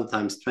 10,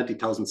 sometimes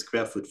 20,000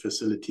 square foot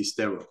facility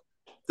sterile.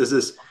 This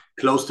is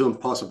close to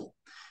impossible.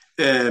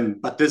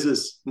 But this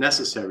is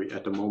necessary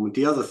at the moment.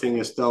 The other thing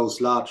is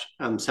those large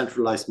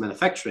centralized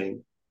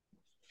manufacturing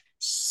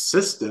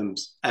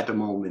systems at the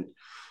moment,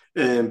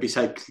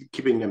 besides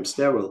keeping them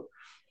sterile,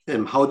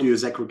 how do you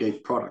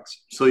segregate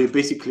products? So you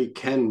basically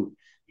can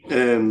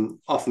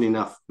often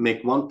enough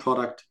make one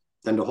product,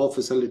 then the whole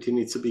facility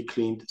needs to be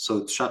cleaned. So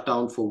it's shut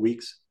down for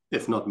weeks,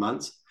 if not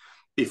months,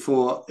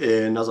 before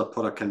another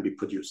product can be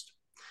produced.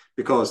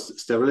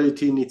 Because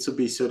sterility needs to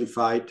be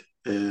certified,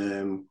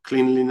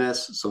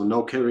 cleanliness, so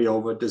no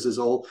carryover. This is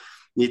all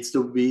needs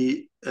to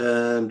be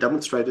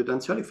demonstrated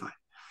and certified.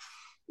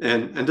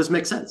 And this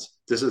makes sense.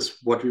 This is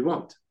what we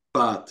want.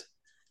 But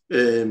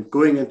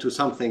going into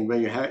something where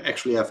you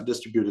actually have a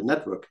distributed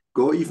network,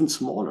 go even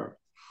smaller.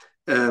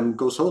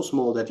 Go so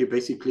small that you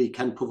basically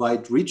can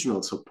provide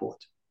regional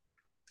support,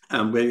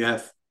 where you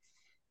have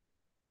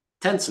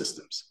 10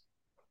 systems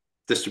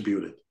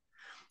distributed.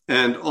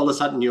 And all of a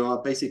sudden you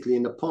are basically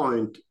at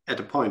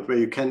a point where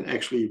you can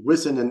actually,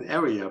 within an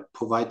area,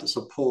 provide the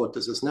support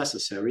that is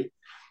necessary.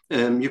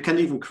 You can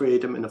even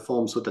create them in a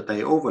form so that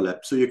they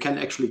overlap. So you can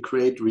actually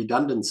create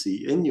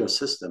redundancy in your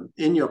system,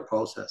 in your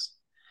process,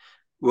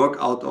 work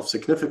out of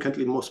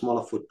significantly more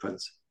smaller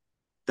footprints.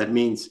 That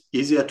means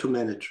easier to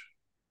manage,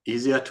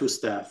 easier to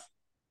staff,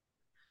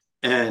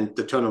 and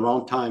the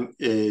turnaround time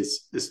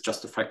is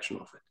just a fraction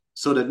of it.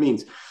 So that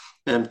means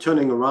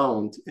turning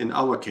around, in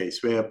our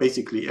case, where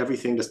basically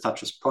everything that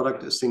touches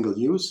product is single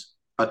use,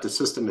 but the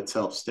system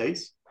itself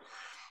stays,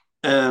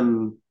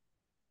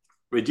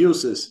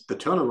 reduces the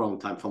turnaround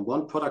time from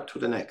one product to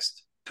the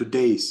next to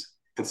days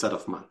instead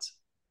of months.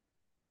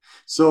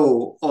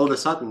 So all of a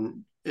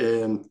sudden,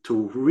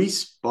 to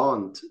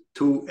respond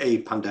to a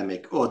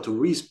pandemic or to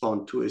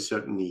respond to a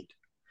certain need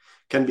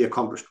can be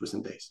accomplished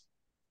within days.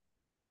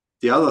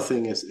 The other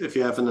thing is, if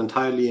you have an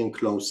entirely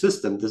enclosed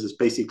system, this is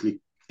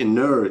basically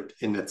inert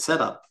in its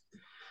setup,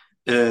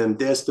 and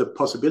there's the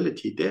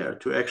possibility there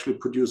to actually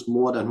produce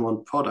more than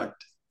one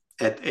product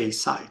at a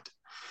site.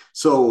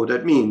 So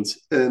that means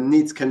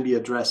needs can be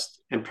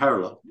addressed in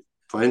parallel.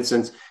 For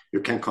instance, you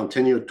can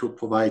continue to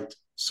provide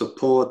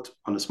support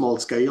on a small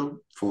scale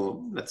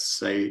for, let's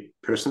say,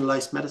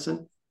 personalized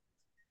medicine,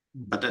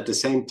 but at the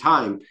same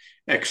time,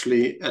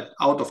 actually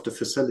out of the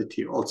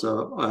facility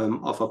also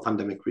offer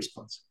pandemic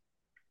response.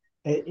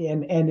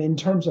 And in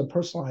terms of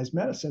personalized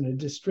medicine, a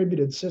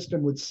distributed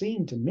system would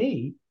seem to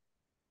me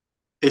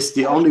is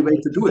the only way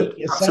to do it.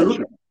 Essential.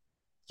 Absolutely.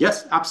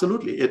 Yes,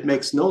 absolutely. It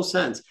makes no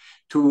sense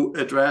to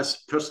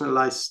address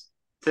personalized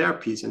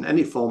therapies in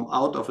any form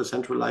out of a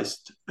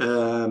centralized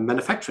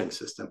manufacturing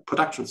system,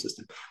 production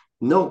system.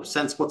 No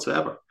sense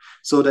whatsoever.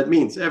 So that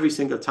means every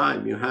single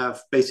time you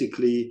have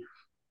basically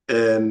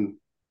a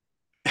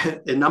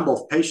number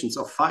of patients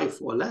of 5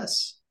 or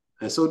less.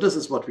 And so this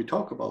is what we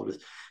talk about. Is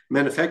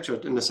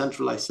manufactured in a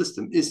centralized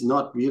system is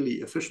not really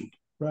efficient.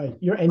 Right.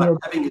 You're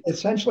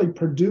essentially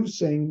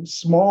producing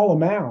small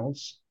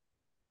amounts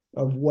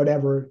of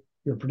whatever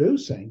you're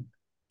producing.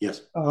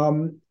 Yes.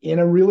 In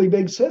a really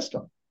big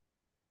system.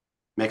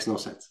 Makes no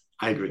sense.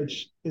 I agree.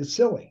 Which is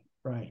silly.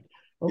 Right.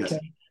 Okay. Yes.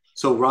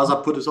 So rather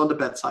put us on the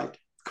bedside,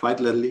 quite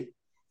literally,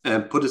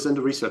 and put us in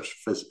the research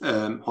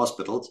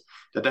hospitals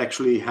that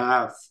actually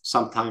have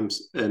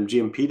sometimes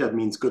GMP, that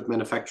means good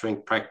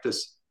manufacturing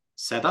practice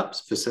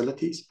setups,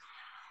 facilities.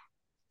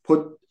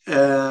 Put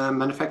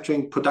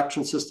manufacturing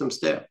production systems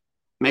there.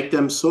 Make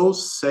them so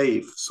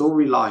safe, so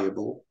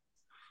reliable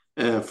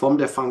from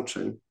their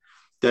function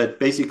that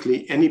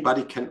basically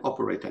anybody can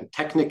operate them.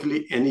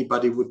 Technically,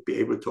 anybody would be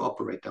able to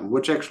operate them,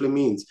 which actually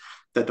means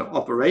that the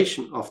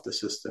operation of the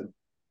system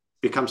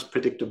becomes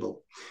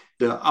predictable.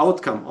 The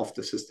outcome of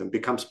the system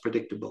becomes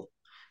predictable,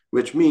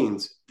 which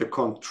means the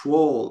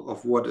control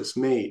of what is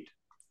made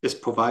is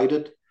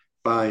provided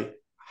by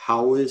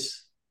how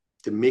is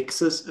the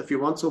mixes, if you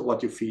want, so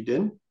what you feed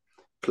in,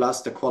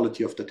 plus the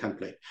quality of the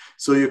template.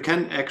 So you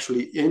can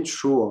actually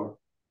ensure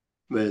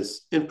with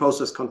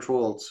in-process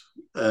controls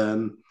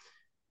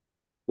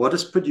what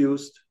is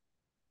produced.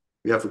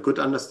 We have a good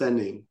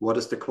understanding what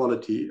is the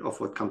quality of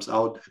what comes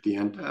out at the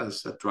end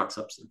as a drug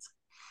substance.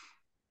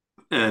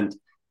 And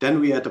then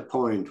we are at a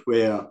point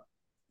where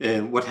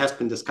what has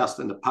been discussed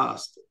in the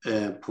past,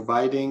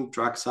 providing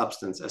drug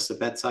substance as the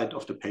bedside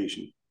of the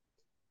patient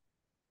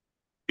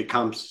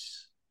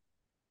becomes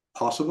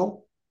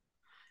possible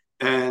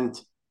and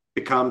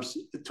becomes,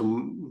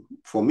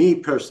 for me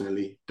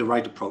personally, the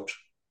right approach.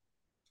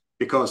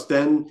 Because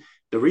then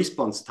the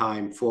response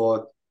time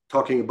for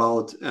talking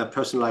about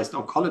personalized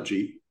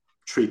oncology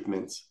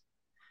treatments,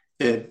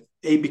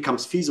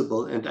 becomes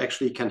feasible and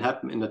actually can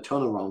happen in a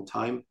turnaround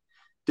time.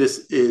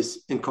 This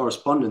is in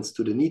correspondence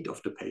to the need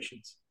of the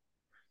patients.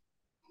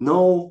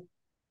 No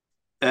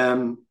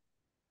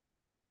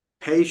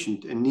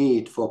patient in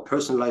need for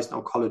personalized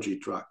oncology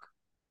drug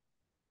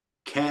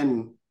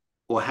can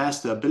or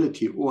has the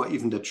ability or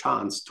even the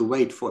chance to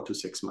wait 4 to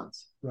 6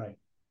 months. Right.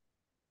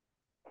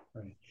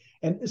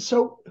 And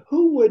so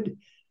who would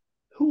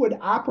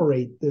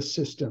operate this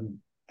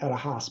system at a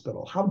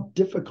hospital? How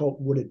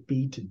difficult would it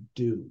be to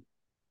do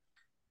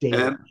day to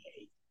day?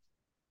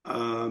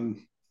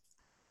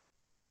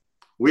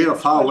 We are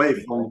far away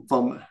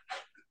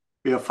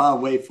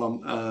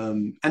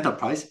from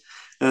enterprise,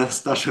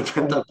 Starship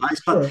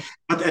Enterprise,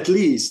 but at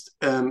least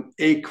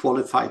a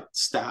qualified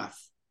staff,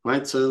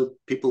 right? So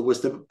people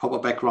with the proper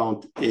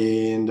background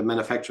in the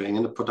manufacturing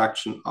and the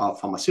production of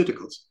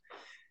pharmaceuticals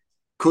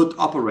could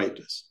operate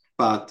this.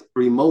 But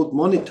remote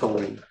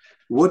monitoring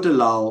would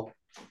allow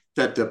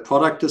that the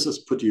product this is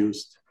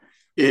produced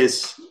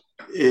is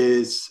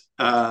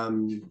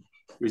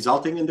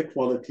resulting in the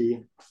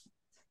quality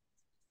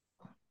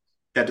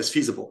that is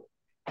feasible,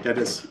 that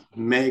is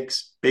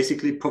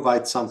basically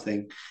provides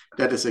something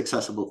that is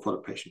accessible for the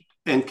patient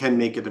and can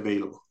make it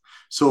available.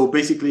 So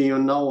basically,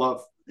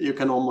 you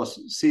can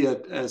almost see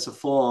it as a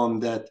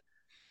form that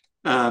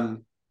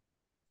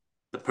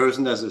the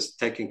person that is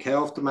taking care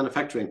of the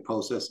manufacturing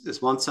process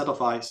is one set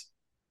of eyes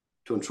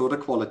to ensure the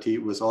quality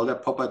with all their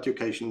proper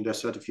education, their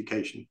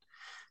certification.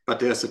 But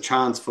there's a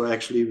chance for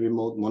actually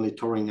remote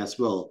monitoring as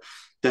well,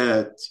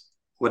 that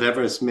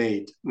whatever is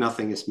made,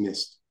 nothing is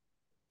missed.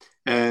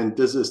 And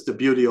this is the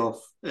beauty of,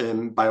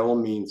 by all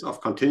means,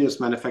 of continuous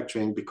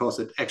manufacturing, because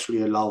it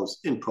actually allows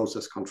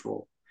in-process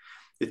control.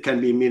 It can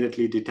be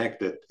immediately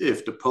detected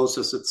if the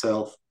process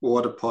itself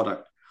or the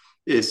product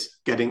is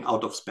getting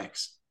out of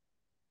specs.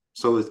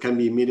 So it can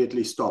be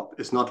immediately stopped.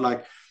 It's not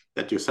like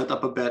that you set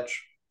up a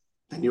batch,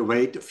 then you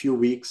wait a few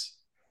weeks,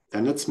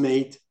 then it's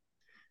made,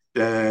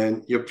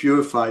 then you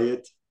purify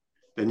it,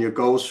 then you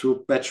go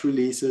through batch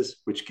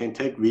releases, which can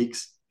take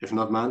weeks, if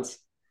not months,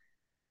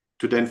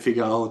 to then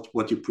figure out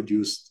what you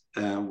produced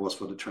was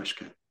for the trash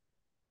can.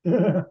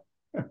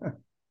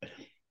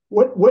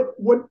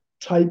 What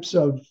types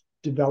of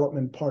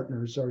development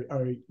partners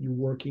are you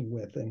working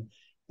with, and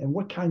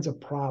what kinds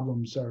of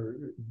problems are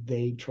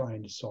they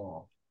trying to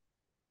solve?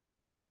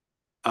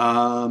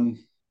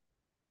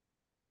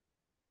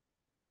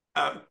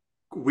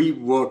 We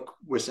work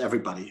with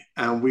everybody,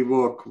 and we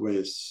work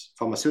with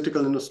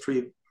pharmaceutical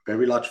industry,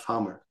 very large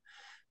pharma.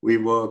 We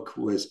work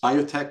with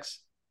biotechs.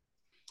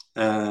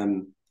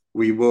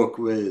 We work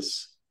with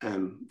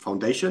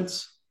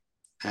foundations.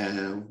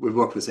 We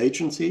work with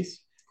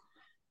agencies.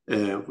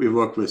 We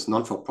work with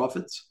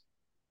non-for-profits.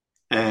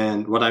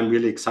 And what I'm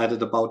really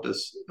excited about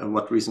is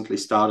what recently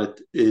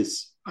started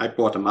is I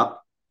brought them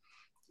up,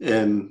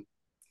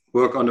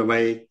 work on the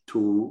way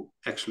to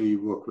actually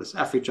work with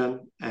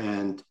Afrigen,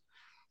 and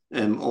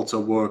also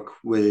work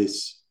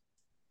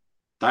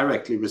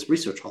directly with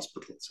research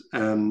hospitals.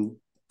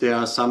 There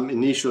are some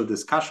initial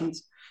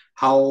discussions.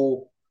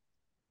 How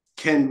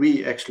can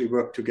we actually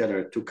work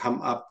together to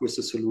come up with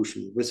a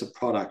solution, with a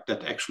product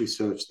that actually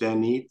serves their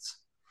needs,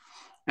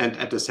 and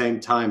at the same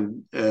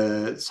time,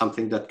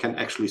 something that can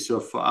actually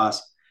serve for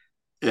us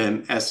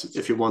as,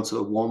 if you want,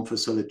 a warm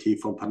facility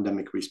for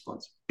pandemic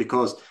response.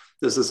 Because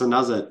this is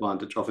another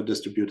advantage of a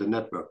distributed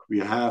network. We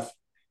have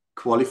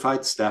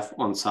qualified staff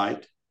on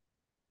site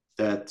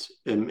that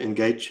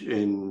engage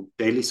in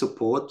daily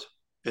support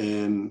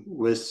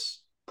with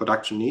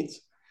production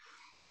needs.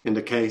 In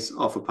the case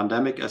of a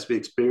pandemic, as we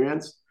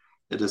experienced,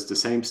 it is the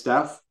same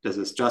staff that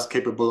is just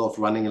capable of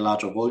running a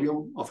larger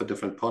volume of a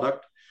different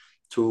product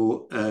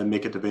to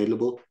make it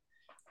available.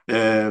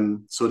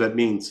 So that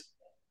means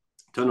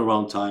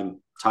turnaround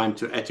time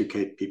to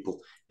educate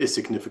people is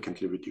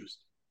significantly reduced.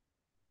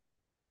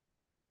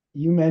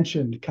 You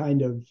mentioned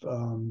kind of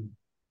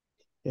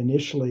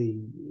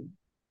initially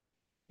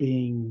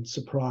being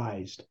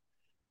surprised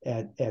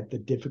at the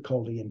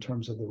difficulty in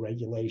terms of the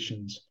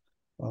regulations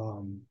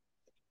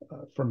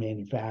for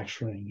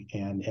manufacturing,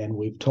 and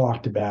we've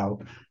talked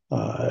about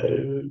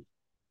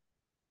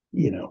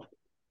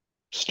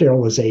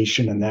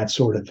sterilization and that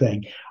sort of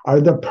thing.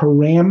 Are the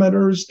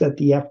parameters that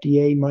the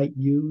FDA might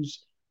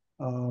use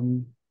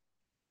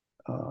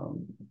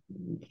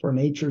for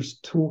Nature's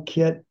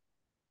Toolkit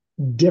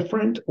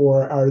different,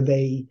 or are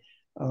they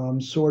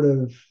sort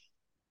of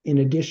in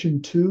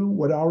addition to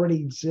what already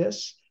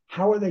exists?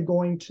 How are they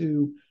going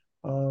to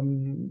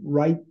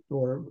write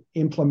or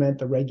implement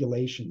the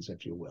regulations,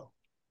 if you will?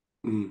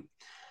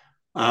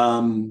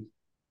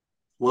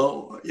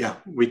 Well, yeah,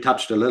 we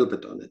touched a little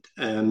bit on it.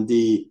 And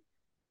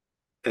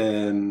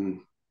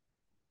um,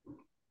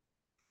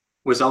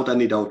 without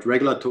any doubt,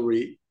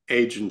 regulatory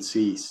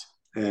agencies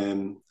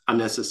are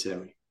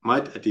necessary.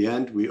 Right? At the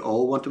end, we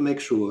all want to make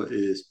sure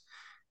is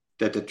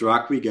that the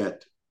drug we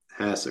get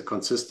has a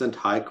consistent,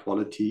 high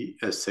quality,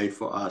 safe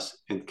for us,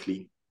 and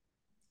clean,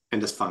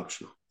 and is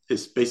functional.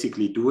 It's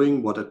basically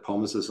doing what it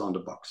promises on the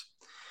box.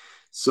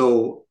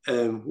 So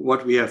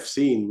what we have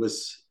seen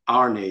with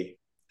RNA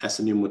as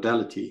a new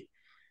modality,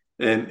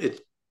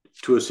 it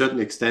to a certain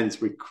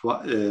extent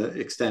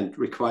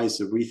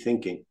requires a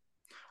rethinking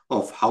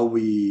of how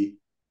we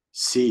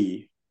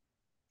see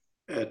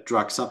a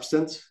drug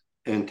substance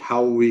and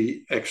how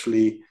we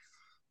actually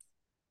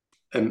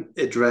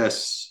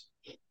address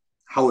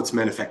how it's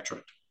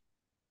manufactured.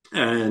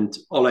 And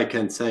all I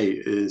can say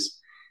is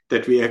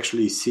that we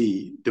actually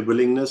see the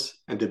willingness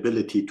and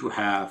ability to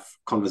have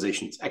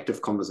conversations,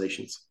 active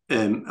conversations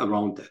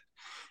around that.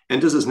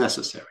 And this is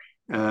necessary.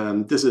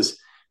 This is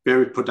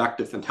very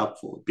productive and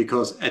helpful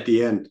because at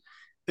the end,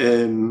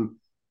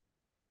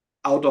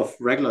 out of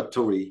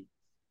regulatory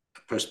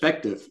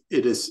perspective,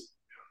 it is,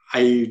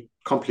 I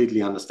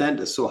completely understand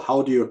this. So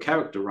how do you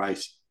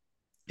characterize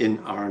in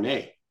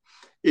RNA?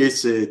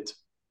 Is it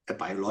a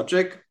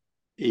biologic,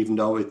 even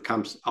though it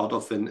comes out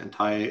of an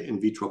entire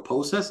in vitro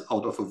process,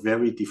 out of a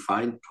very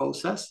defined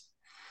process?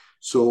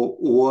 So,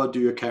 or do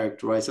you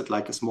characterize it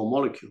like a small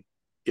molecule?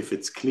 If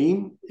it's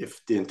clean,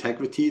 if the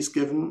integrity is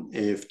given,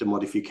 if the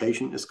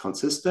modification is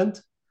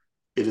consistent,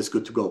 it is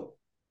good to go.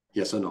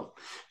 Yes or no?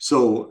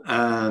 So,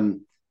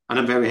 and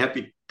I'm very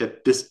happy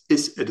that this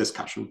is a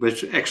discussion,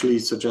 which actually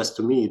suggests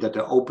to me that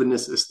the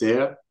openness is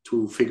there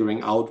to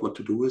figuring out what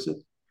to do with it.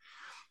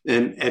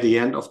 And at the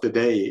end of the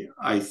day,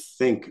 I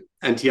think,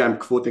 and here I'm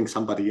quoting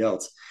somebody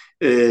else,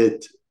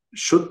 it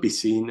should be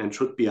seen and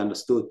should be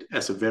understood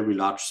as a very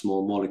large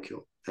small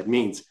molecule. That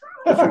means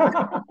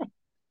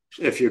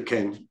if you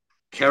can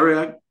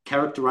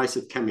characterize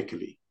it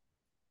chemically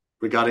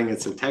regarding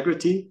its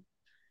integrity,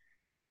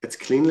 its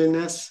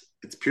cleanliness,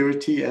 its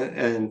purity,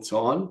 and so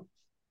on,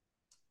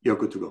 you're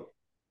good to go.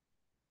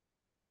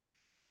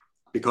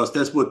 Because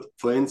this would,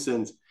 for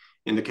instance,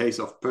 in the case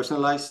of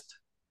personalized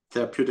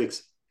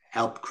therapeutics,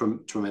 help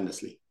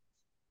tremendously.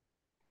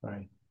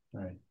 Right.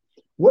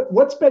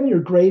 What's been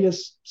your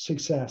greatest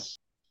success?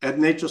 At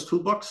Nature's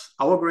Toolbox,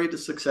 our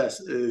greatest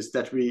success is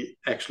that we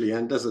actually,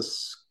 and this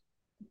is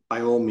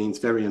by all means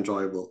very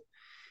enjoyable,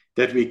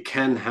 that we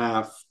can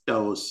have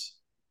those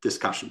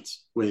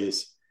discussions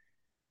with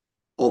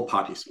all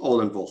parties,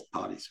 all involved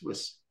parties,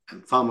 with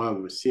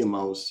pharma, with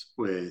CMOs,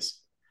 with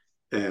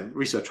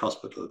research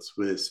hospitals,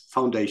 with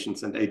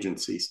foundations and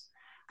agencies.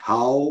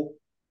 How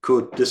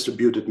could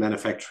distributed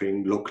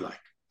manufacturing look like?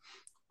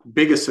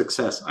 Biggest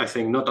success, I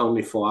think, not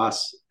only for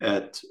us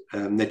at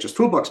Nature's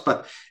Toolbox,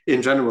 but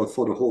in general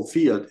for the whole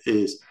field,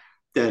 is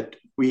that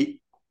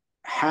we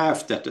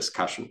have that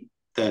discussion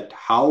that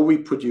how we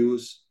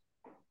produce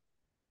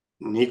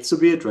needs to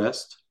be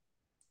addressed,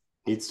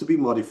 needs to be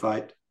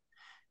modified.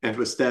 And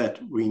with that,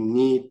 we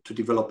need to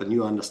develop a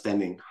new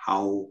understanding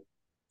how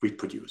we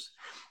produce.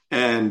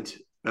 And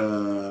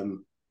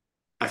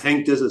I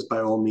think this is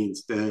by all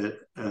means the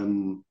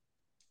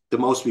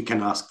most we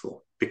can ask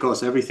for,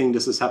 because everything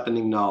this is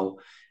happening now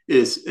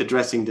is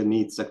addressing the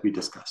needs that we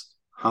discussed.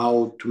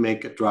 How to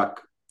make a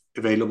drug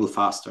available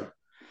faster,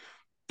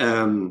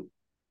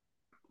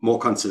 more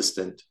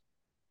consistent,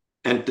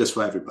 and this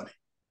for everybody.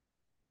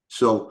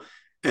 So,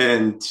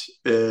 and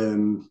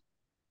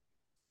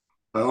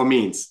by all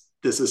means,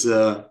 this is,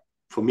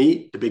 for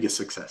me, the biggest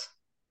success.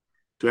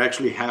 To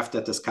actually have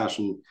that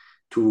discussion,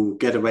 to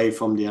get away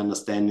from the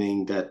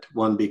understanding that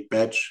one big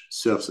batch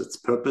serves its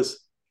purpose.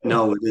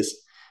 No, it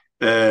is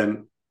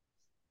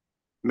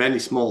many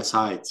small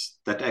sites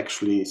that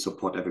actually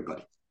support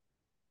everybody,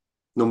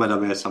 no matter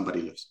where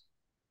somebody lives.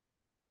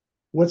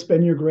 What's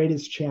been your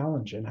greatest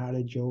challenge and how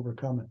did you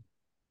overcome it?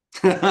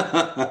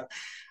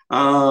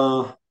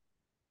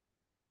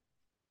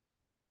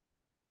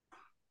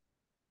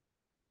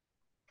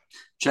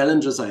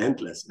 Challenges are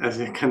endless, as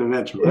you can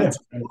imagine, right?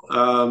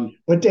 Yeah.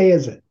 What day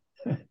is it?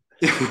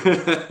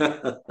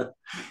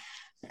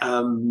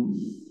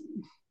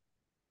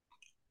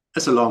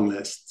 It's a long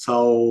list.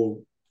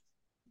 So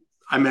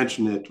I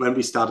mentioned it when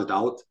we started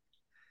out,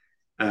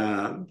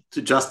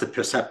 to just the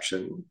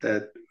perception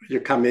that you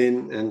come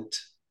in and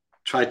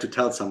try to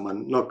tell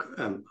someone, look,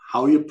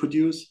 how you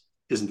produce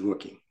isn't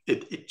working.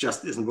 It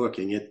just isn't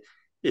working.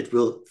 It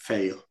will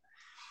fail.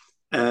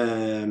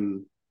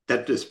 That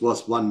this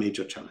was one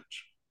major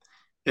challenge.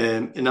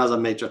 Another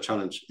major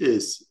challenge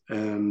is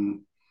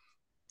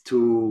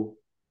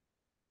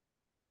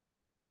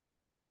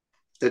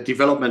the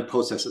development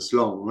process is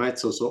long, right?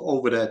 So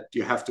over that,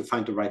 you have to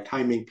find the right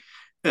timing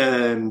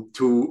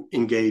to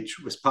engage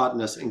with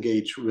partners,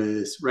 engage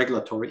with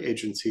regulatory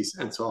agencies,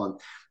 and so on,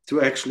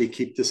 to actually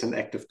keep this an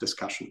active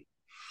discussion,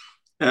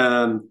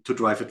 to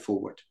drive it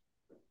forward.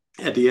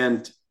 At the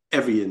end,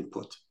 every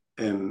input,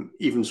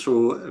 even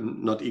through,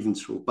 not even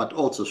through, but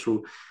also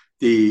through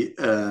the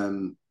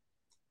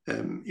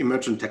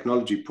Emergent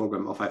Technology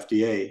Program of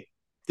FDA,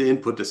 the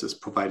input that is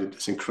provided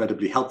is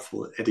incredibly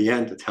helpful. At the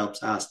end, it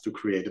helps us to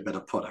create a better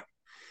product.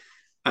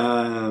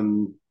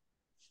 And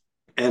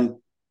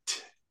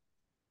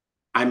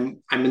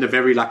I'm in a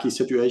very lucky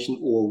situation,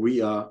 or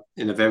we are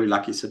in a very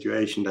lucky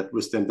situation, that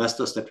with the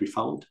investors that we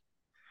found,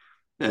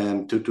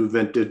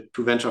 to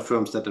venture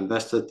firms that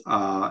invested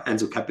are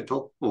Enzo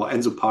Capital or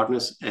Enzo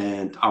Partners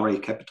and RA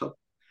Capital,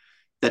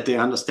 that the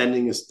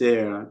understanding is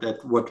there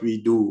that what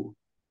we do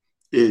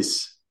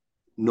is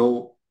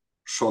no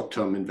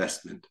short-term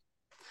investment.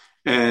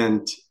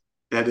 And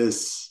that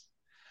is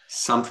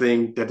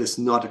something that is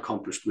not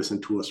accomplished within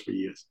 2 or 3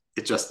 years.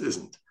 It just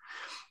isn't.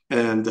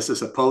 And this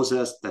is a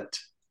process that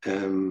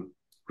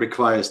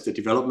requires the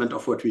development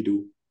of what we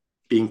do,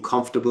 being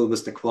comfortable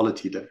with the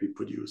quality that we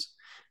produce,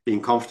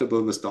 being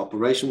comfortable with the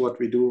operation, what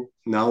we do,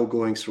 now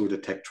going through the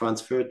tech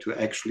transfer to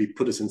actually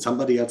put us in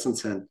somebody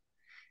else's hand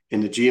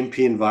in a GMP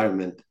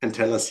environment and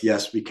tell us,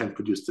 yes, we can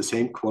produce the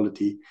same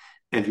quality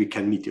and we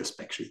can meet your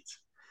spec sheets.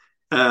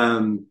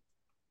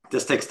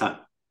 This takes time,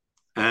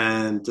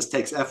 and this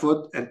takes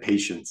effort and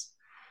patience,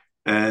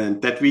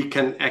 and that we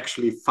can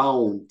actually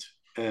found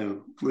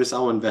with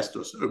our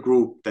investors a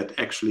group that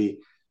actually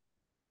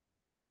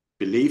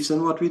believes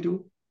in what we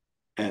do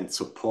and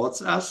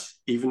supports us,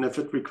 even if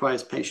it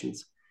requires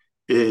patience,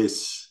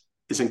 is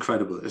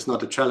incredible. It's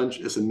not a challenge,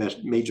 it's a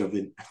major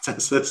win.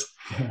 That's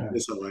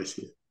how I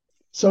see it.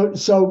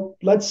 So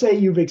let's say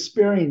you've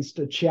experienced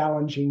a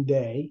challenging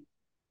day,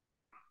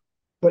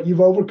 but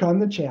you've overcome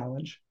the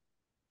challenge.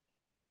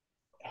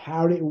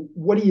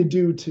 What do you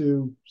do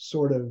to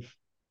sort of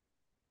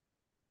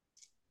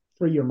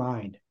free your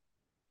mind?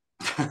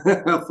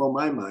 For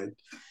my mind,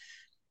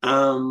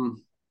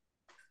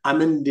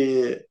 I'm in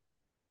the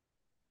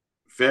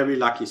very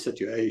lucky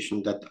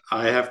situation that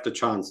I have the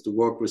chance to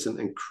work with an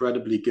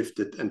incredibly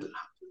gifted and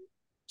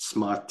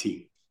smart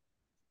team.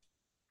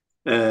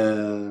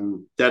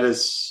 That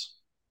is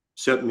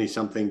certainly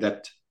something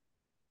that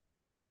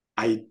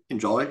I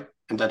enjoy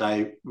and that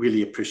I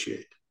really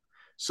appreciate.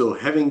 So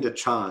having the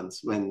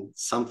chance when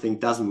something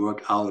doesn't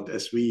work out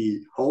as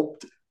we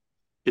hoped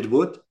it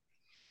would,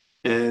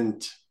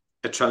 and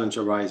a challenge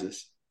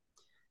arises,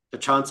 the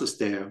chance is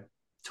there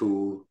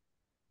to,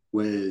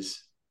 with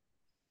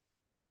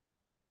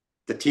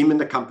the team in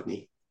the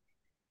company,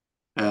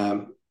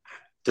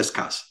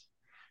 discuss,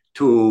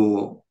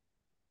 to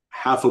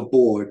have a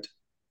board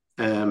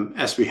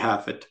as we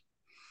have it.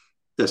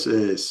 This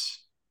is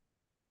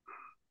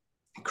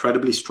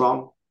incredibly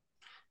strong,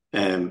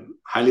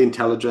 highly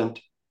intelligent,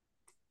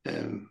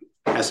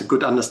 has a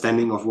good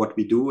understanding of what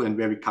we do and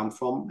where we come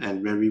from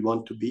and where we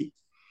want to be,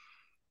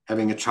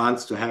 having a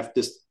chance to have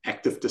this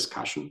active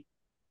discussion.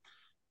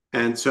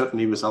 And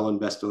certainly with our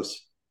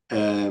investors,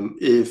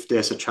 if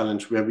there's a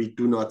challenge where we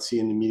do not see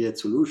an immediate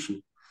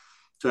solution,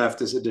 to have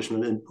this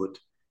additional input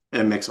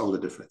makes all the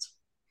difference.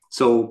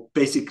 So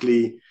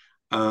basically,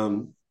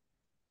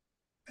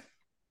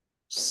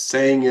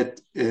 saying it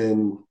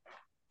in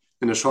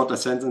a shorter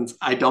sentence,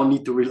 I don't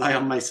need to rely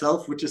on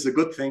myself, which is a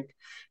good thing.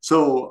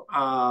 So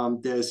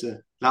there's a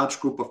large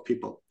group of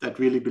people that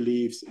really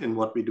believes in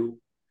what we do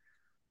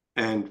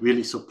and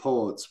really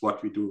supports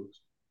what we do.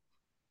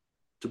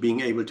 To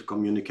being able to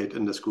communicate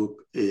in this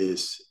group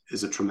is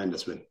a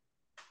tremendous win.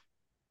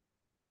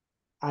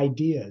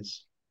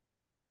 Ideas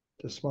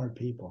to smart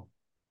people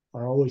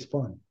are always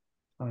fun,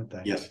 aren't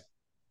they? Yes.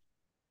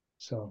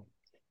 So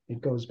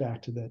it goes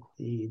back to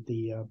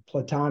the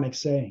Platonic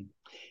saying.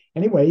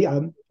 Anyway,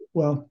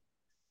 well,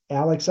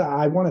 Alex,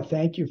 I want to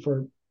thank you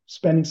for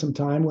spending some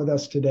time with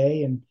us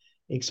today and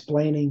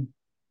explaining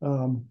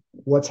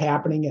what's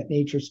happening at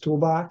Nature's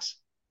Toolbox,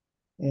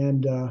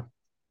 and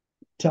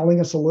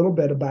telling us a little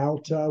bit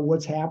about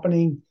what's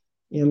happening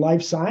in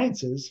life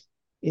sciences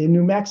in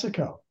New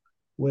Mexico,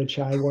 which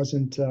I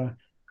wasn't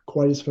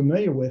quite as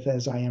familiar with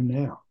as I am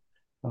now.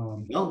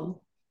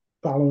 No.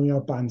 Following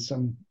up on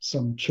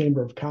some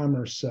Chamber of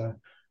Commerce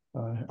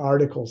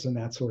articles and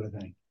that sort of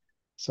thing.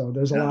 So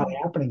there's a lot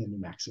happening in New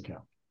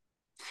Mexico.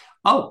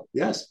 Oh,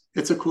 yes.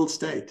 It's a cool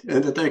state.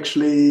 And it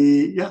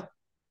actually, yeah.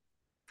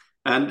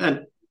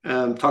 And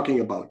talking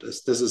about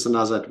this is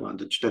another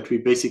advantage that we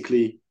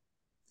basically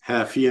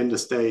have here in the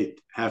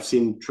state, have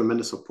seen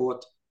tremendous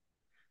support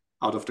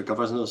out of the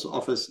governor's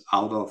office,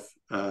 out of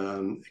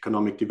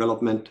economic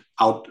development,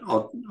 out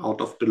of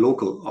the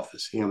local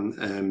office here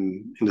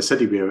in the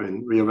city we're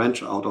in, Rio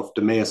Rancho, out of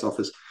the mayor's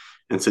office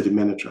and city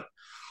manager.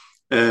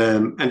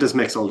 And this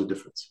makes all the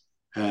difference.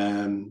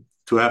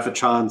 To have a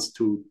chance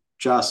to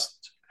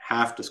just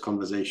have this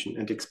conversation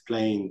and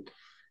explain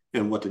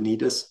what the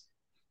need is,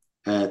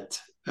 that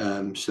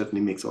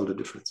certainly makes all the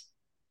difference.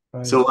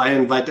 Right. So I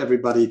invite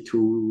everybody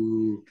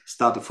to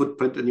start a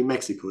footprint in New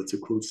Mexico. It's a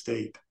cool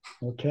state.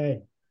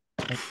 Okay.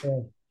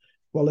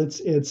 Well,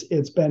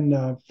 it's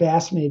been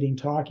fascinating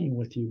talking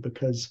with you,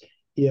 because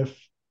if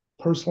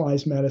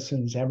personalized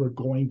medicine is ever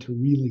going to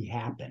really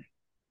happen,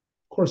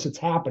 of course it's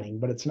happening,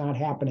 but it's not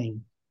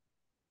happening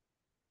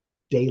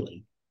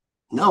daily.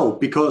 No,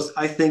 because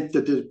I think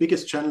that the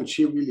biggest challenge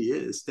here really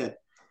is that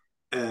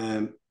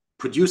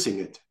producing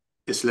it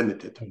is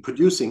limited.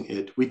 Producing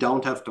it, we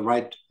don't have the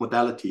right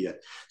modality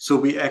yet. So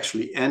we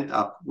actually end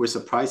up with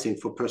a pricing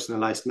for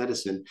personalized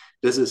medicine.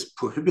 This is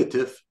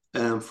prohibitive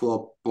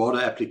for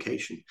broader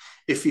application.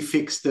 If we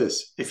fix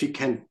this, if we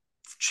can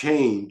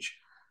change,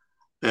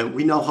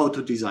 we know how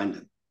to design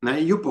them. Now,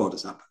 you brought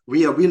this up.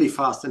 We are really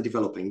fast in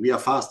developing. We are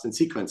fast in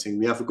sequencing.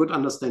 We have a good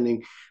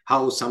understanding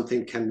how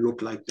something can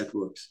look like that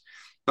works.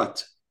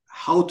 But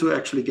how to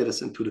actually get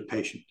us into the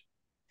patient?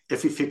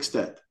 If we fix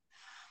that,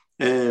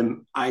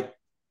 I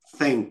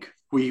think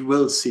we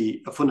will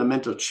see a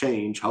fundamental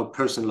change how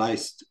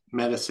personalized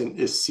medicine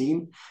is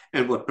seen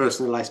and what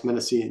personalized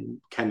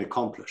medicine can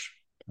accomplish.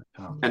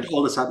 And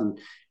all of a sudden,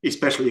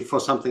 especially for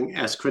something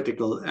as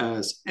critical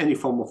as any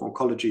form of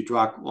oncology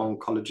drug or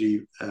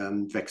oncology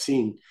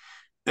vaccine,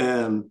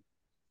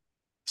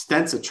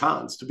 stands a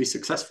chance to be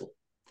successful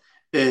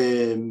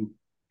and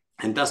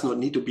does not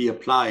need to be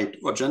applied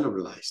or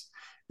generalized.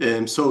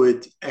 So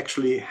it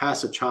actually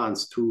has a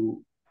chance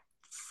to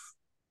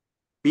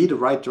be the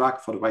right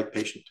drug for the right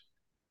patient.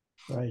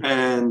 Right.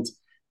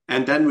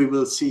 And then we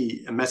will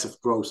see a massive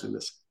growth in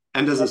this.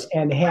 And this is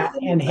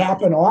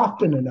happen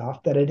often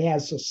enough that it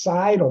has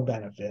societal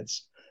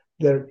benefits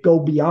that go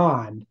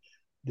beyond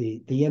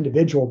the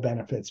individual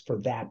benefits for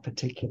that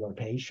particular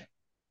patient.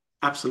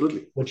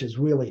 Absolutely. Which is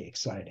really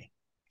exciting.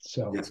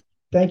 So yes.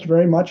 Thank you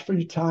very much for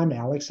your time,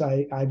 Alex.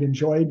 I've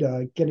enjoyed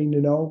getting to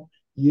know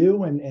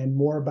you and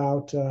more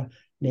about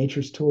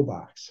Nature's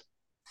Toolbox.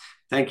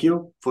 Thank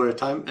you for your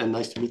time and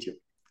nice to meet you.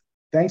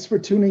 Thanks for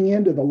tuning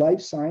in to the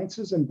Life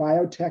Sciences and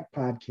Biotech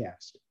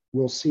podcast.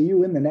 We'll see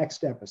you in the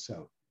next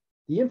episode.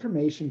 The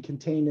information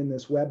contained in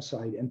this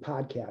website and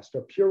podcast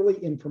are purely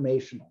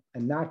informational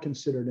and not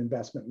considered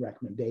investment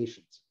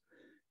recommendations.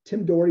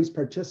 Tim Doherty's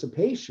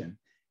participation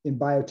in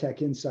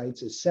Biotech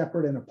Insights is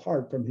separate and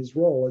apart from his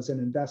role as an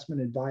investment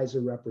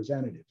advisor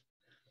representative.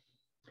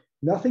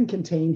 Nothing contained